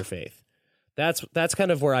flag with your faith. That's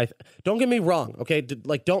kind of where don't get me wrong, okay?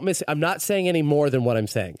 Don't miss. I'm not saying any more than what I'm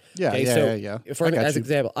saying. Yeah, okay? yeah. As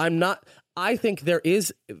example, I think there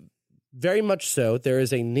is very much so. There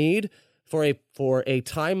is a need for a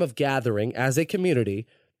time of gathering as a community,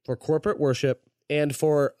 for corporate worship, and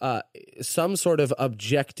for some sort of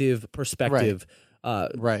objective perspective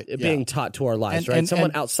being taught to our lives, right?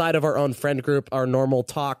 Someone outside of our own friend group, our normal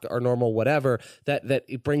talk, our normal whatever, that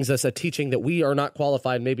it brings us a teaching that we are not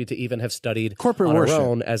qualified maybe to even have studied corporate on worship. Our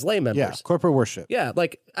own as lay members. Yeah, corporate worship. Yeah,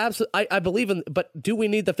 like absolutely. I believe in, but do we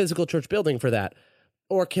need the physical church building for that?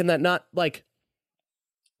 Or can that not,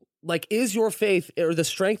 is your faith or the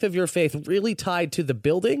strength of your faith really tied to the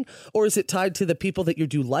building, or is it tied to the people that you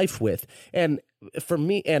do life with? And for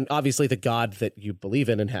me, and obviously the God that you believe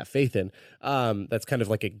in and have faith in, that's kind of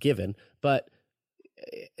like a given. But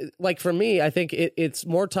like for me, I think it's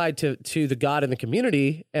more tied to the God in the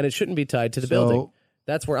community, and it shouldn't be tied to the building.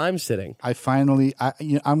 That's where I'm sitting. I'm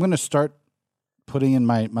going to start putting in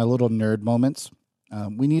my little nerd moments.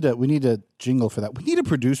 We need a jingle for that. We need a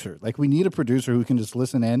producer. Like, we need a producer who can just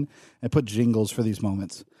listen in and put jingles for these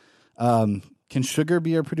moments. Can Sugar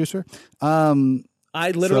be our producer?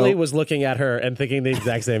 I literally was looking at her and thinking the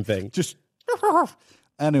exact same thing. Just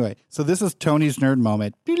anyway. So this is Tony's nerd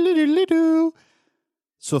moment.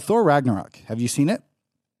 So Thor Ragnarok. Have you seen it?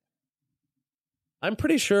 I'm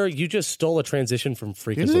pretty sure you just stole a transition from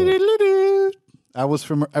Freakazoid. I was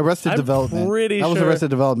from Arrested Development. Pretty that was sure. Arrested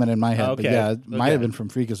Development in my head. Okay. But yeah, it might have been from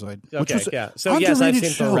Freakazoid. Okay, which was yeah. So yes, I've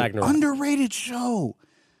seen Thor Ragnarok. Underrated show.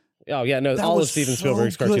 Oh yeah, no, all of Steven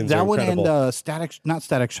Spielberg's cartoons that are one incredible. and not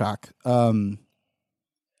Static Shock.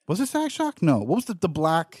 Was it Static Shock? No. What was the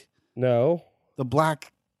black? No. The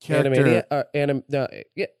black character.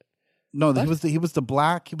 Yeah. No, he was the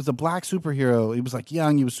black superhero. He was like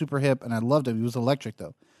young, he was super hip, and I loved him. He was electric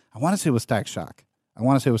though. I want to say it was Static Shock.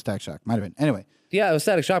 Might have been. Anyway. Yeah, it was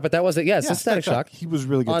Static Shock, but that wasn't. Yes, it's Static Shock. He was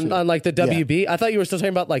really good too. On like the WB. I thut you were still talking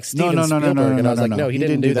about like Steven No, Spielberg, and I was like, no, he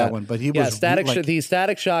didn't do that one. But he was the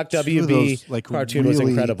Static Shock WB those, like, cartoon really was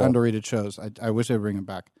incredible. Underrated shows. I wish they'd bring him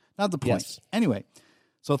back. Not the point. Yes. Anyway,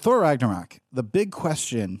 so Thor Ragnarok. The big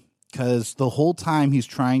question, because the whole time he's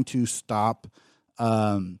trying to stop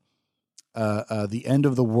the end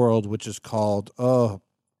of the world, which is called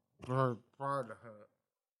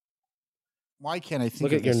why can't I think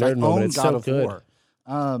Look of at your this? nerd moment. It's God so of good. War.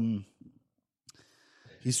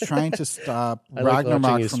 He's trying to stop I like watching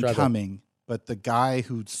Ragnarok you from struggle. coming, but the guy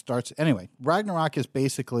who starts anyway. Ragnarok is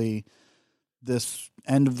basically this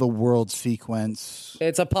end of the world sequence.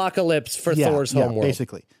 It's apocalypse for Thor's homeworld.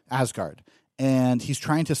 Basically Asgard, and he's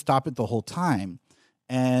trying to stop it the whole time.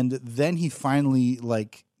 And then he finally,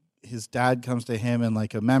 like, his dad comes to him in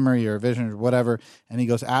like a memory or a vision or whatever, and he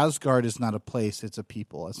goes, Asgard is not a place, it's a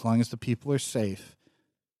people. As long as the people are safe,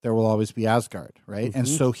 there will always be Asgard, right? Mm-hmm. And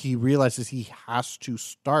so he realizes he has to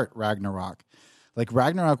start Ragnarok. Like,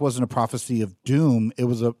 Ragnarok wasn't a prophecy of doom, it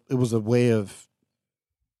was a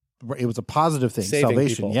positive thing, saving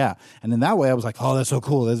salvation, people. yeah. And in that way I was like, oh, that's so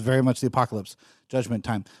cool. That's very much the apocalypse, judgment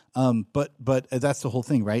time. But that's the whole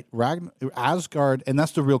thing, right? Asgard, and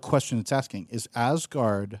that's the real question it's asking, is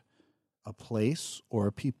Asgard a place or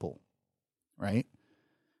a people, right?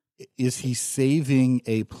 Is he saving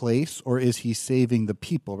a place or is he saving the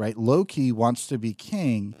people, right? Loki wants to be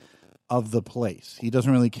king of the place. He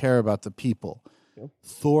doesn't really care about the people. Yep.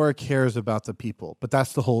 Thor cares about the people, but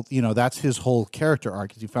that's the whole, that's his whole character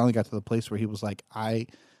arc. He finally got to the place where he was like, I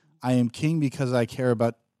am king because I care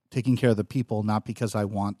about taking care of the people, not because I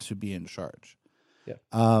want to be in charge. Yeah.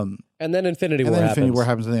 And then Infinity War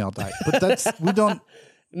happens and they all die. But that's, we don't.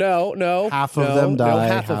 No. Half of them die.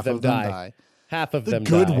 Half of them die. Half of them die.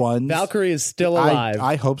 The good ones. Valkyrie is still alive.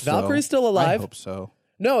 I hope so. Valkyrie's still alive. I hope so.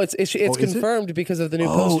 No, it's confirmed because of the new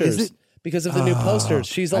posters. Is it? Because of the new posters.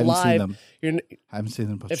 She's alive. I haven't seen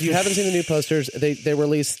them. If you haven't seen the new posters, they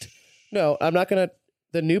released. No, I'm not going to.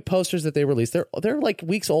 The new posters that they released, they're like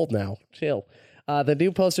weeks old now. Chill. The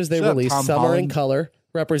new posters they released, some are in color,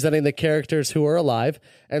 representing the characters who are alive,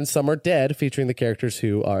 and some are dead, featuring the characters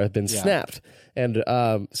who have been snapped. And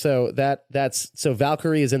so that's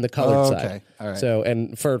Valkyrie is in the colored side. All right. So,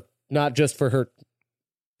 and for not just for her.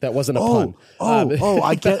 That wasn't a pun.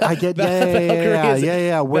 I get.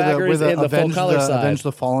 Yeah. Where the Avenge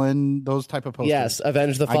the Fallen, those type of posters. Yes,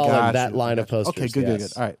 Avenge the Fallen. That line of posters. Okay, good.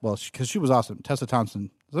 All right. Well, because she was awesome. Tessa Thompson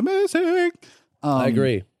was amazing. I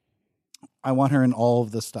agree. I want her in all of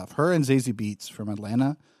this stuff. Her and Zazie Beetz from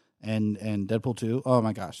Atlanta and Deadpool 2. Oh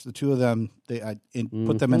my gosh, the two of them.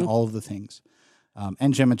 Put them in all of the things.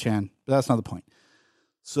 And Gemma Chan, but that's not the point.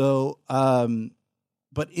 So.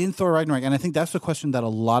 But in Thor Ragnarok, and I think that's the question that a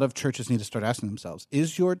lot of churches need to start asking themselves: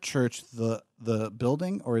 is your church the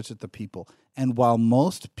building or is it the people? And while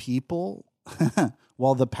most people,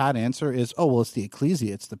 while the pat answer is, oh, well, it's the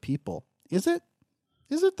ecclesia, it's the people. Is it?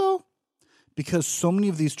 Is it though? Because so many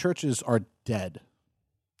of these churches are dead.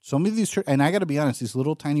 So many of these churches, and I got to be honest, these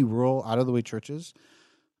little tiny rural out of the way churches,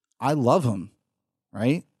 I love them,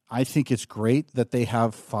 right? I think it's great that they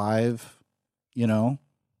have 5,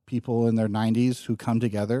 people in their 90s who come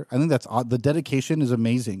together. I think that's odd. The dedication is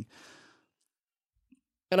amazing.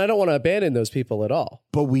 And I don't want to abandon those people at all.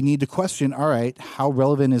 But we need to question, all right, how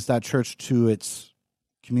relevant is that church to its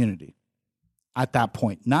community at that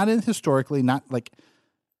point? Not in historically, not like,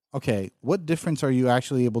 okay, what difference are you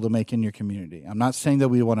actually able to make in your community? I'm not saying that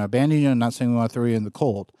we want to abandon you. I'm not saying we want to throw you in the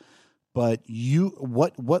cold. But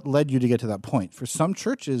what led you to get to that point? For some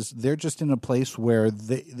churches, they're just in a place where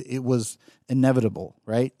it was inevitable,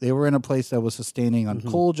 right? They were in a place that was sustaining on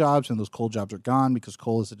coal jobs, and those coal jobs are gone because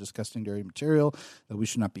coal is a disgusting, dirty material that we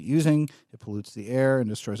should not be using. It pollutes the air and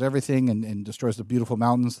destroys everything, and destroys the beautiful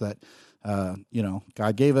mountains that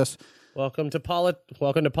God gave us. Welcome to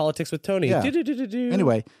Politics with Tony. Yeah.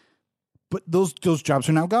 Anyway, but those jobs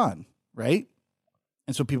are now gone, right?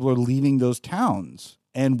 And so people are leaving those towns.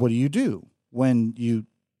 And what do you do when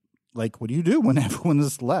everyone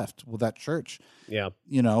is left? Well, that church,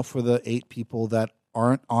 for the 8 people that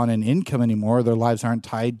aren't on an income anymore, their lives aren't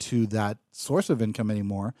tied to that source of income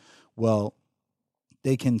anymore. Well,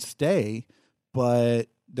 they can stay, but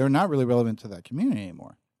they're not really relevant to that community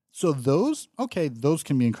anymore. So those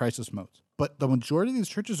can be in crisis modes. But the majority of these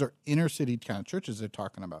churches are inner city kind of churches they're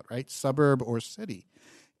talking about, right? Suburb or city.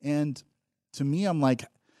 And to me, I'm like,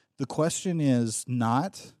 the question is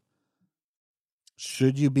not,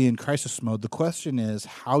 should you be in crisis mode? The question is,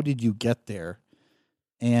 how did you get there?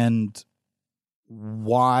 And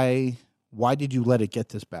why did you let it get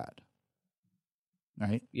this bad?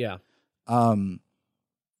 Right? Yeah. And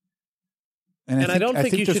I don't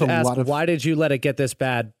think you should ask, why did you let it get this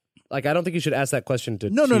bad? Like, I don't think you should ask that question to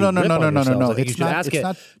No. I think you should ask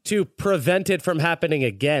it to prevent it from happening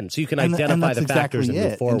again, so you can identify the factors and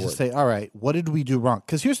move forward. And just say, all right, what did we do wrong?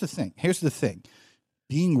 Because here's the thing.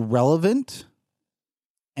 Being relevant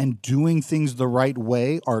and doing things the right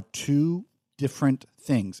way are 2 different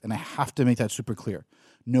things, and I have to make that super clear.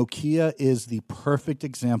 Nokia is the perfect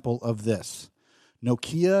example of this.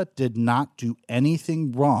 Nokia did not do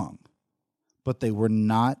anything wrong, but they were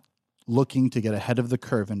not looking to get ahead of the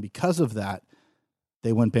curve, and because of that,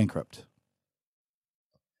 they went bankrupt.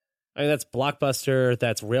 I mean, that's Blockbuster,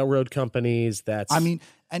 that's railroad companies, that's and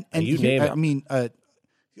you name it. I mean,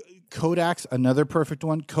 Kodak's another perfect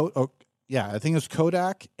one. I think it was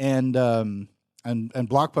Kodak and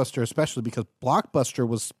Blockbuster, especially because Blockbuster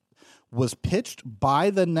was pitched by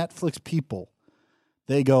the Netflix people.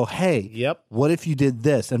 They go, hey, what if you did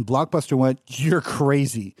this? And Blockbuster went, you're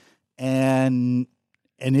crazy, and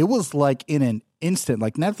it was like in an instant.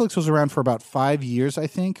 Like, Netflix was around for about 5 years, I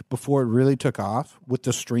think, before it really took off with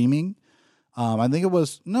the streaming. Maybe it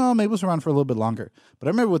was around for a little bit longer. But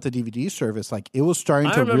I remember with the DVD service, like, it was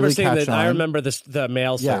starting to really catch on. I remember the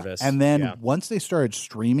mail service. And then once they started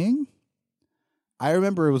streaming, I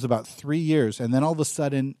remember it was about 3 years, and then all of a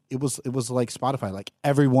sudden it was like Spotify. Like,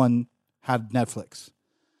 everyone had Netflix.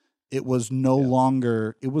 It was no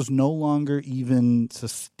longer even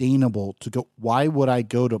sustainable to go. Why would I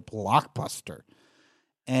go to Blockbuster?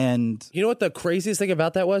 And you know what the craziest thing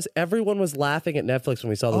about that was? Everyone was laughing at Netflix when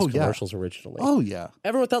we saw those commercials originally. Oh yeah.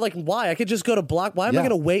 Everyone thought, like, why? I could just go to Why am I going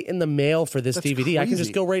to wait in the mail for this DVD? Crazy. I can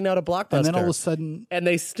just go right now to Blockbuster. And then all of a sudden, and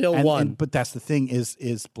they still won. But that's the thing is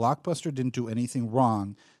Blockbuster didn't do anything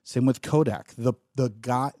wrong. Same with Kodak. The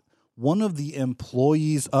guy, one of the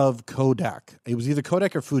employees of Kodak, it was either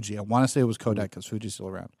Kodak or Fuji. I want to say it was Kodak because Fuji's still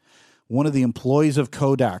around. One of the employees of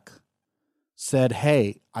Kodak said,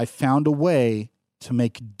 hey, I found a way to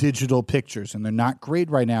make digital pictures, and they're not great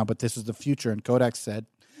right now, but this is the future. And Kodak said,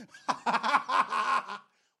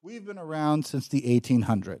 we've been around since the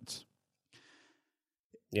 1800s.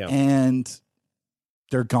 Yeah. And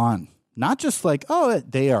they're gone. Not just like,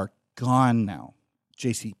 they are gone now.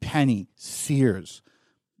 JCPenney, Sears.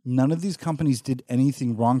 None of these companies did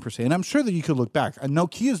anything wrong per se. And I'm sure that you could look back. And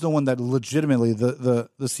Nokia is the one that legitimately, the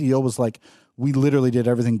CEO was like, we literally did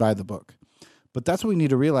everything by the book. But that's what we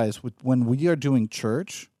need to realize. When we are doing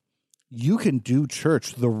church, you can do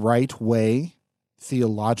church the right way,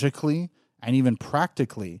 theologically, and even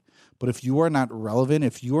practically. But if you are not relevant,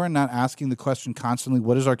 if you are not asking the question constantly,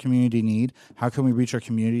 what does our community need? How can we reach our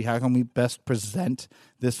community? How can we best present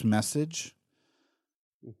this message?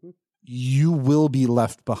 You will be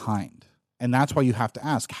left behind. And that's why you have to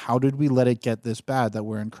ask, how did we let it get this bad that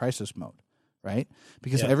we're in crisis mode? Right?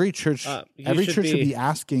 Because every church should be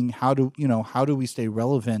asking, how do we stay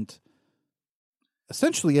relevant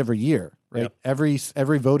essentially every year, right? Yep.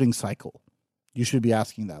 Every voting cycle. You should be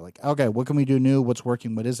asking that. Like, okay, what can we do new? What's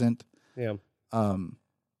working? What isn't? Yeah.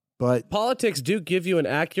 But politics do give you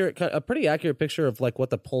a pretty accurate picture of like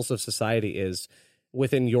what the pulse of society is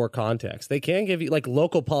within your context. They can give you, like,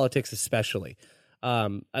 local politics especially.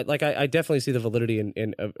 I definitely see the validity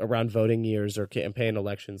in around voting years or campaign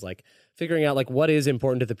elections, like figuring out like what is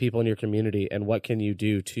important to the people in your community and what can you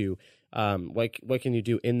do to what can you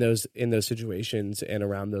do in those situations and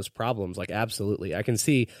around those problems? Like, absolutely, I can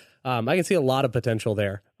see a lot of potential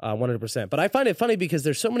there, 100%. But I find it funny because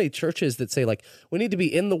there's so many churches that say like we need to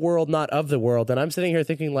be in the world, not of the world, and I'm sitting here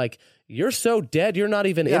thinking like you're so dead, you're not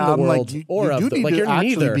even in the world or of the, like you're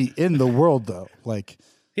neither. Be in the world though, like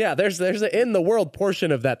yeah, there's an in the world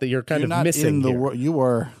portion of that you're kind of not missing. In the here.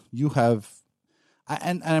 world, you have.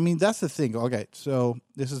 And I mean, that's the thing. Okay, so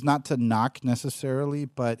this is not to knock necessarily,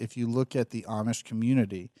 but if you look at the Amish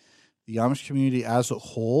community as a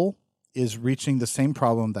whole is reaching the same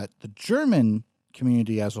problem that the German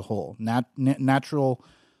community as a whole, natural,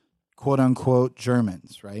 quote unquote,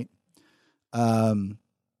 Germans, right?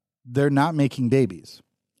 They're not making babies.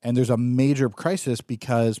 And there's a major crisis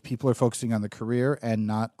because people are focusing on the career and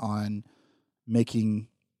not on making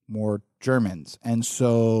more Germans. And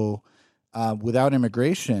so... without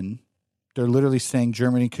immigration, they're literally saying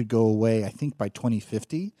Germany could go away, I think, by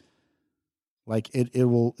 2050. Like it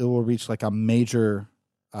will reach like a major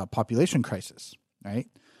population crisis, right?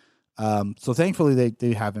 So thankfully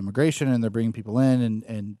they have immigration and they're bringing people in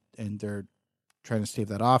and they're trying to stave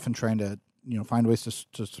that off and trying to find ways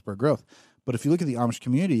to spur growth. But if you look at the Amish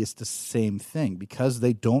community, it's the same thing because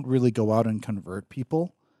they don't really go out and convert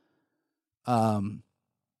people.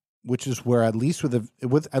 Which is where at least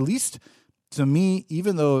to me,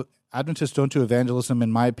 even though Adventists don't do evangelism,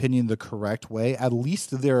 in my opinion, the correct way, at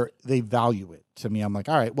least they value it. To me, I'm like,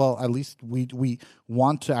 all right, well, at least we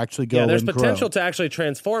want to actually go. Yeah, there's and potential grow. to actually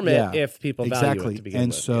transform it if people value it to begin and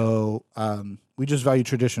with. So we just value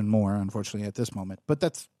tradition more, unfortunately, at this moment. But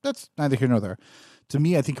that's neither here nor there. To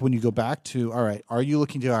me, I think when you go back to, all right, are you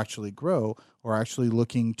looking to actually grow or actually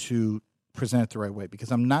looking to present it the right way? Because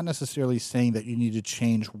I'm not necessarily saying that you need to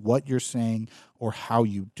change what you're saying or how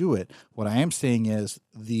you do it. What I am saying is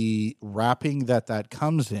the wrapping that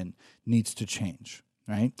comes in needs to change,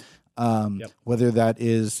 right? Whether that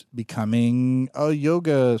is becoming a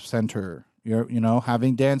yoga center,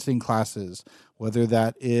 having dancing classes, whether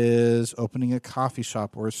that is opening a coffee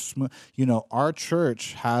shop or our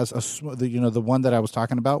church has the one that I was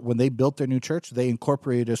talking about. When they built their new church, they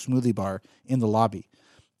incorporated a smoothie bar in the lobby.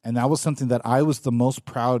 And that was something that I was the most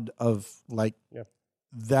proud of,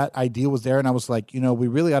 that idea was there. And I was like, we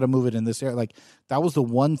really ought to move it in this area. Like, that was the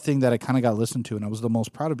one thing that I kind of got listened to. And I was the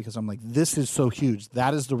most proud of because I'm like, this is so huge.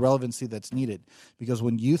 That is the relevancy that's needed. Because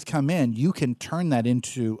when youth come in, you can turn that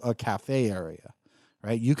into a cafe area,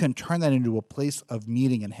 right? You can turn that into a place of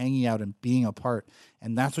meeting and hanging out and being a part.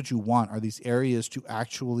 And that's what you want, are these areas to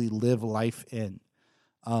actually live life in.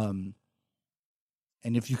 And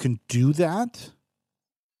if you can do that,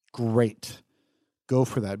 great. Go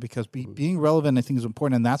for that because being relevant, I think, is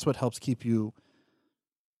important. And that's what helps keep you,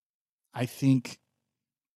 I think,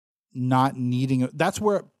 not needing that's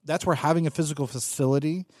where having a physical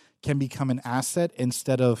facility can become an asset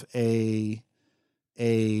instead of a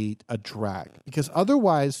drag. Because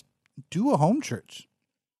otherwise, do a home church.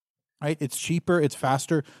 Right? It's cheaper, it's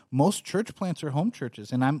faster. Most church plants are home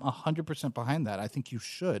churches, and I'm 100% behind that. I think you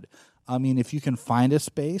should. I mean, if you can find a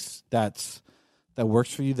space that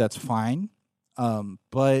works for you, that's fine.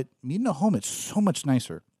 But meeting a home, it's so much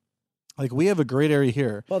nicer. Like, we have a great area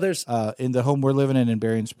here. Well, there's in the home we're living in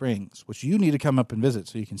Berrien Springs, which you need to come up and visit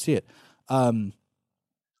so you can see it. I'm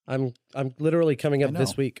literally coming up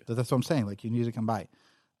this week. That's what I'm saying. Like, you need to come by.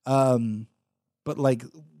 But like,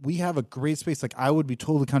 we have a great space. Like, I would be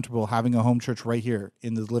totally comfortable having a home church right here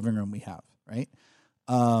in the living room we have. Right.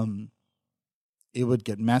 It would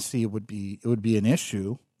get messy. It would be an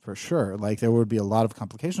issue. For sure. Like, there would be a lot of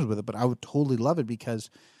complications with it, but I would totally love it because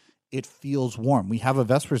it feels warm. We have a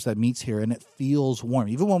Vespers that meets here, and it feels warm.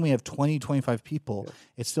 Even when we have 20, 25 people,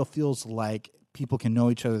 it still feels like people can know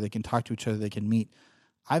each other, they can talk to each other, they can meet.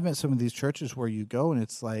 I've met some of these churches where you go, and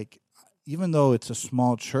it's like, even though it's a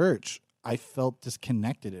small church, I felt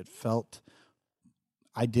disconnected.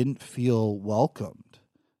 I didn't feel welcomed.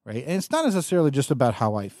 Right. And it's not necessarily just about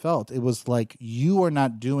how I felt. It was like, you are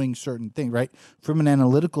not doing certain things, right? From an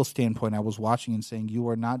analytical standpoint, I was watching and saying, you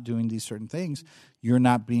are not doing these certain things. You're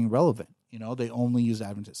not being relevant. They only use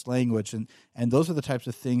Adventist language. And those are the types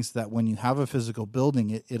of things that when you have a physical building,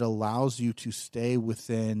 it allows you to stay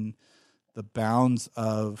within the bounds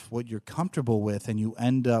of what you're comfortable with. And you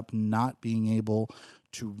end up not being able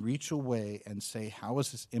to reach away and say, how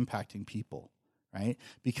is this impacting people? Right?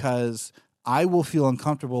 Because I will feel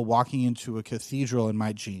uncomfortable walking into a cathedral in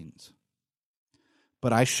my jeans,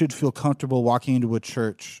 but I should feel comfortable walking into a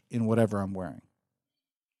church in whatever I'm wearing.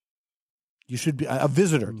 You should be a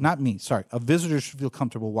visitor, not me. Sorry. A visitor should feel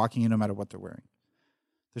comfortable walking in no matter what they're wearing.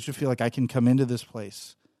 They should feel like I can come into this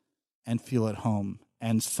place and feel at home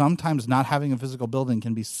And sometimes not having a physical building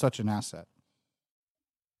can be such an asset.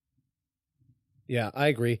 Yeah, I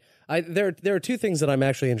agree. There are two things that I'm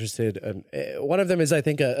actually interested in. One of them is, I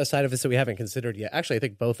think, a side of this that we haven't considered yet. Actually, I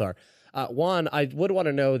think both are. One, I would want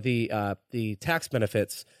to know the tax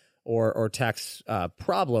benefits or tax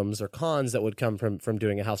problems or cons that would come from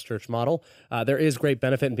doing a house church model. There is great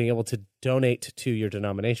benefit in being able to donate to your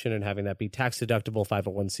denomination and having that be tax deductible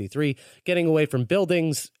 501c3. Getting away from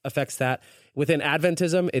buildings affects that. Within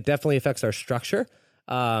Adventism, it definitely affects our structure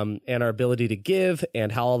and our ability to give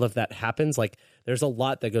and how all of that happens. Like, there's a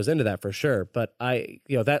lot that goes into that for sure. But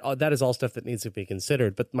that is all stuff that needs to be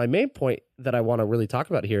considered. But my main point that I want to really talk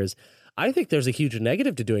about here is I think there's a huge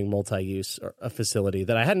negative to doing multi-use or a facility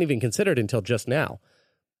that I hadn't even considered until just now,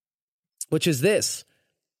 which is this.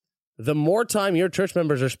 The more time your church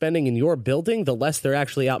members are spending in your building, the less they're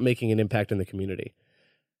actually out making an impact in the community.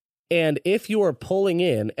 And if you are pulling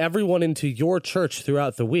in everyone into your church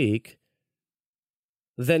throughout the week,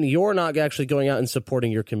 then you're not actually going out and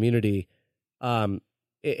supporting your community and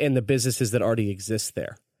the businesses that already exist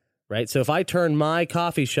there, right? So if I turn my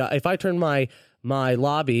coffee shop, if I turn my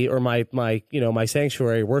lobby or my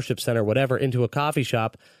sanctuary, worship center, whatever, into a coffee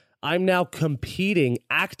shop, I'm now competing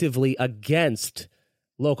actively against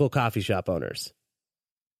local coffee shop owners,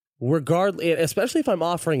 regardless, especially if I'm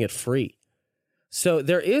offering it free. So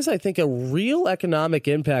there is, I think, a real economic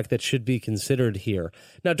impact that should be considered here.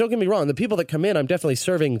 Now, don't get me wrong. The people that come in, I'm definitely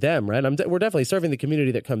serving them, right? We're definitely serving the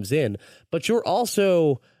community that comes in. But you're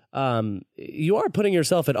also, you are putting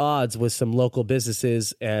yourself at odds with some local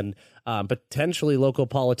businesses and potentially local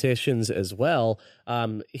politicians as well,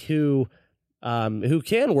 who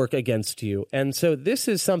can work against you. And so this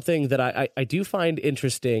is something that I do find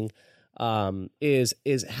interesting,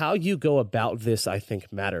 is how you go about this, I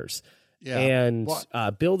think, matters. Yeah. And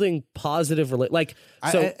building positive let me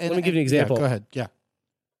give you an example. Yeah, go ahead. Yeah.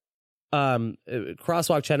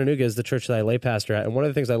 Crosswalk Chattanooga is the church that I lay pastor at, and one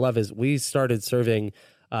of the things I love is we started serving.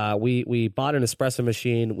 We bought an espresso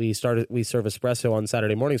machine. We serve espresso on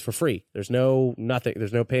Saturday mornings for free. There's no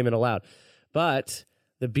payment allowed. But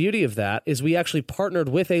the beauty of that is we actually partnered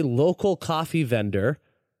with a local coffee vendor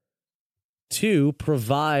to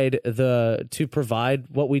provide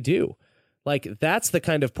what we do. Like, that's the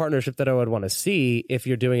kind of partnership that I would want to see if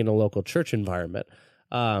you're doing it in a local church environment.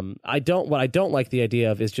 What I don't like the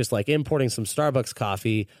idea of is just like importing some Starbucks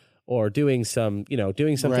coffee or doing something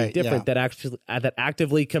different that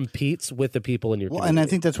actively competes with the people in your community. And I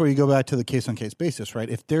think that's where you go back to the case on case basis, right?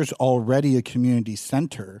 If there's already a community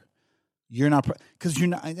center, you're not, because you're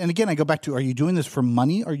not, and again, I go back to, are you doing this for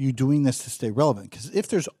money? Or are you doing this to stay relevant? Because if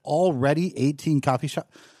there's already 18 coffee shops,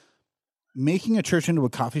 making a church into a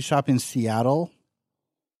coffee shop in Seattle,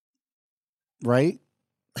 right?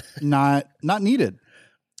 Not needed.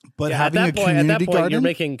 But having a community garden, you're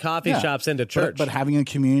making coffee shops into church. But having a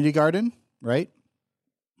community garden, right,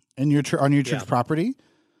 in your on your church property,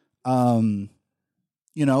 to me,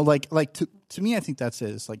 I think that's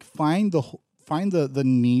it. It's like find the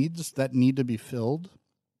needs that need to be filled,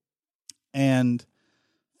 and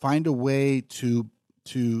find a way to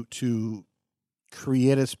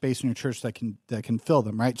create a space in your church that can fill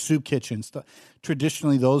them, right? Soup kitchens.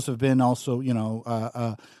 Traditionally, those have been also,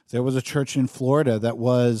 there was a church in Florida that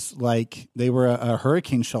was like, they were a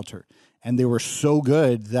hurricane shelter, and they were so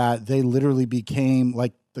good that they literally became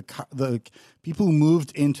like the people who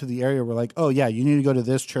moved into the area were like, oh yeah, you need to go to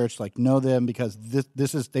this church, like know them because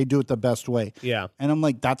this is, they do it the best way. Yeah. And I'm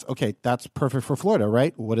like, that's perfect for Florida,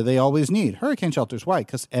 right? What do they always need? Hurricane shelters. Why?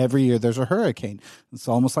 Because every year there's a hurricane. It's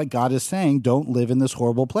almost like God is saying, don't live in this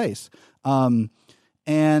horrible place. And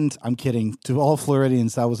I'm kidding. To all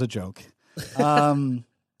Floridians, that was a joke. So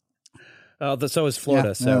is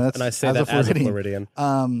Florida. And I say that as a Floridian.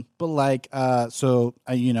 But like, all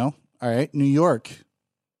right, New York.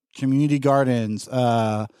 Community gardens,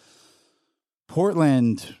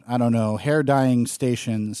 Portland, I don't know, hair dyeing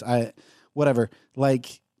stations, whatever,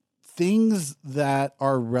 like things that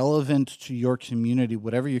are relevant to your community,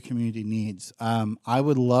 whatever your community needs. I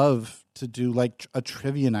would love to do like a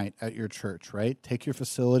trivia night at your church, right? Take your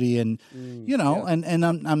facility and, and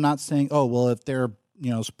I'm not saying, oh, well, if there are,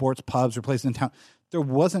 sports pubs or places in town, there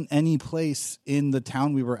wasn't any place in the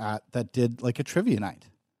town we were at that did like a trivia night.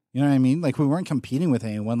 You know what I mean? Like, we weren't competing with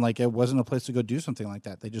anyone. Like, it wasn't a place to go do something like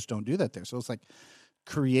that. They just don't do that there. So it's like,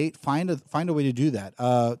 find a way to do that.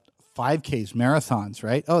 5Ks, marathons,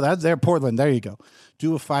 right? Oh, that's there, Portland. There you go.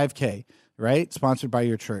 Do a 5K, right? Sponsored by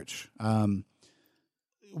your church.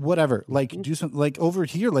 Whatever. Like, do something. Like over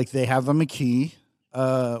here, like they have a McKee.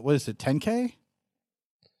 What is it? 10K?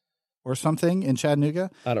 or something in Chattanooga.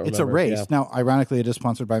 I don't It's remember. a race. Yeah. Now, ironically, it is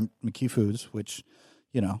sponsored by McKee Foods, which,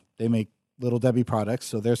 they make Little Debbie products.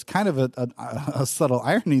 So there's kind of a subtle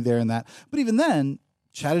irony there in that. But even then,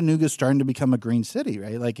 Chattanooga is starting to become a green city,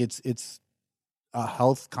 right? Like it's a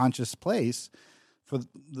health conscious place for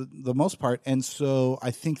the most part. And so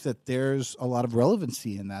I think that there's a lot of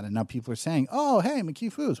relevancy in that. And now people are saying, oh, hey,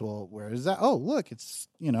 McKee Foods. Well, where is that? Oh, look, it's,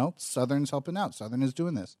 Southern's helping out. Southern is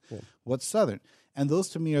doing this. Yeah. What's Southern? And those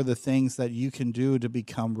to me are the things that you can do to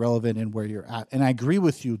become relevant in where you're at. And I agree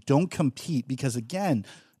with you. Don't compete because, again,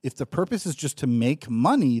 if the purpose is just to make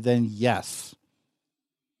money, then yes,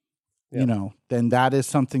 then that is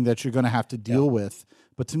something that you're going to have to deal with.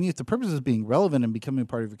 But to me, if the purpose is being relevant and becoming a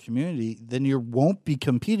part of your community, then you won't be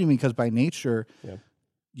competing because by nature,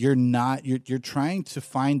 you're not. You're trying to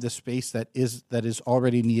find the space that is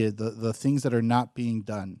already needed. The things that are not being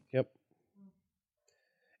done. Yep.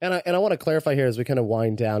 And I want to clarify here as we kind of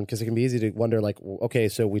wind down, because it can be easy to wonder, like, okay,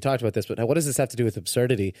 so we talked about this, but what does this have to do with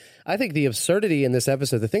absurdity? I think the absurdity in this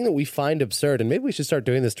episode, the thing that we find absurd, and maybe we should start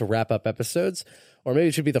doing this to wrap up episodes, or maybe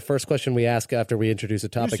it should be the first question we ask after we introduce a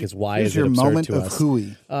topic is why is it absurd to us? Here's your moment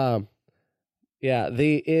of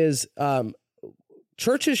hooey.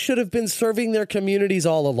 Churches should have been serving their communities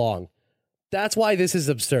all along. That's why this is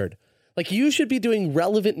absurd. Like, you should be doing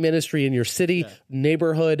relevant ministry in your city,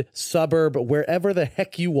 neighborhood, suburb, wherever the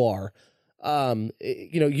heck you are.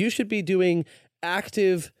 You should be doing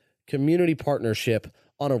active community partnership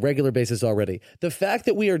on a regular basis already. The fact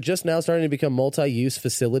that we are just now starting to become multi-use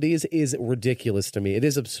facilities is ridiculous to me. It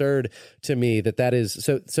is absurd to me that is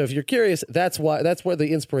so. So if you're curious, that's where the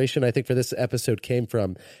inspiration, I think, for this episode came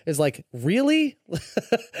from. Is like, really?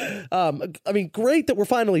 I mean, great that we're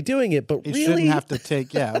finally doing it, but it really shouldn't have to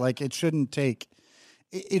take. It shouldn't take.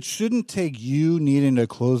 It shouldn't take you needing to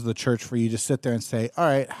close the church for you to sit there and say, all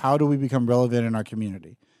right, how do we become relevant in our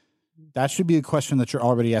community? That should be a question that you're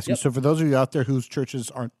already asking. Yep. So for those of you out there whose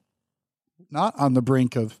churches are not on the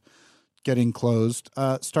brink of getting closed,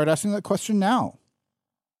 start asking that question now.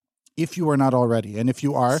 If you are not already. And if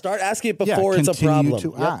you are, start asking it before it's a problem.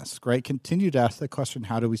 Continue to ask, right? Continue to ask the question,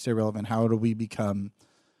 how do we stay relevant? How do we become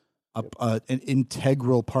an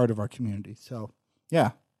integral part of our community? So,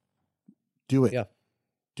 do it. Yeah.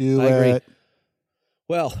 I agree.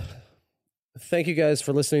 Well, thank you guys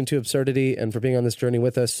for listening to Absurdity and for being on this journey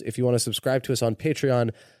with us. If you want to subscribe to us on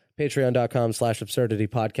Patreon, patreon.com/absurdity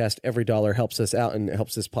podcast. Every dollar helps us out and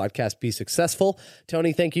helps this podcast be successful.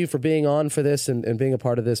 Tony, thank you for being on for this and being a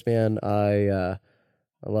part of this, man. I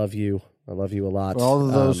love you. I love you a lot. For all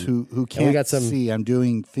of those who can't see, I'm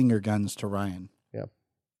doing finger guns to Ryan. Yeah.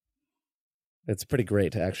 It's pretty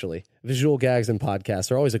great, actually. Visual gags and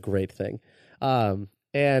podcasts are always a great thing.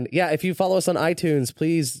 And if you follow us on iTunes,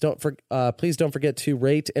 please don't forget to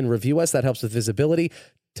rate and review us. That helps with visibility.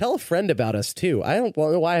 Tell a friend about us too. I don't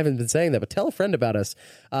know why I haven't been saying that, but tell a friend about us.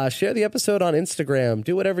 Share the episode on Instagram.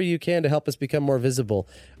 Do whatever you can to help us become more visible.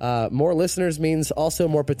 More listeners means also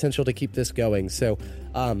more potential to keep this going. So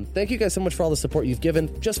thank you guys so much for all the support you've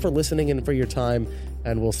given, just for listening and for your time.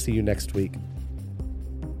 And we'll see you next week.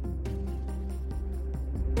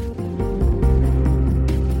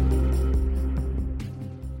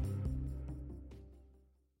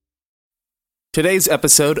 Today's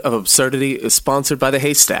episode of Absurdity is sponsored by The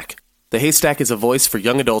Haystack. The Haystack is a voice for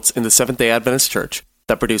young adults in the Seventh-day Adventist Church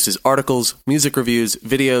that produces articles, music reviews,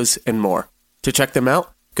 videos, and more. To check them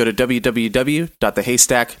out, go to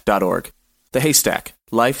www.thehaystack.org. The Haystack.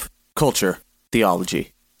 Life, Culture,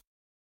 Theology.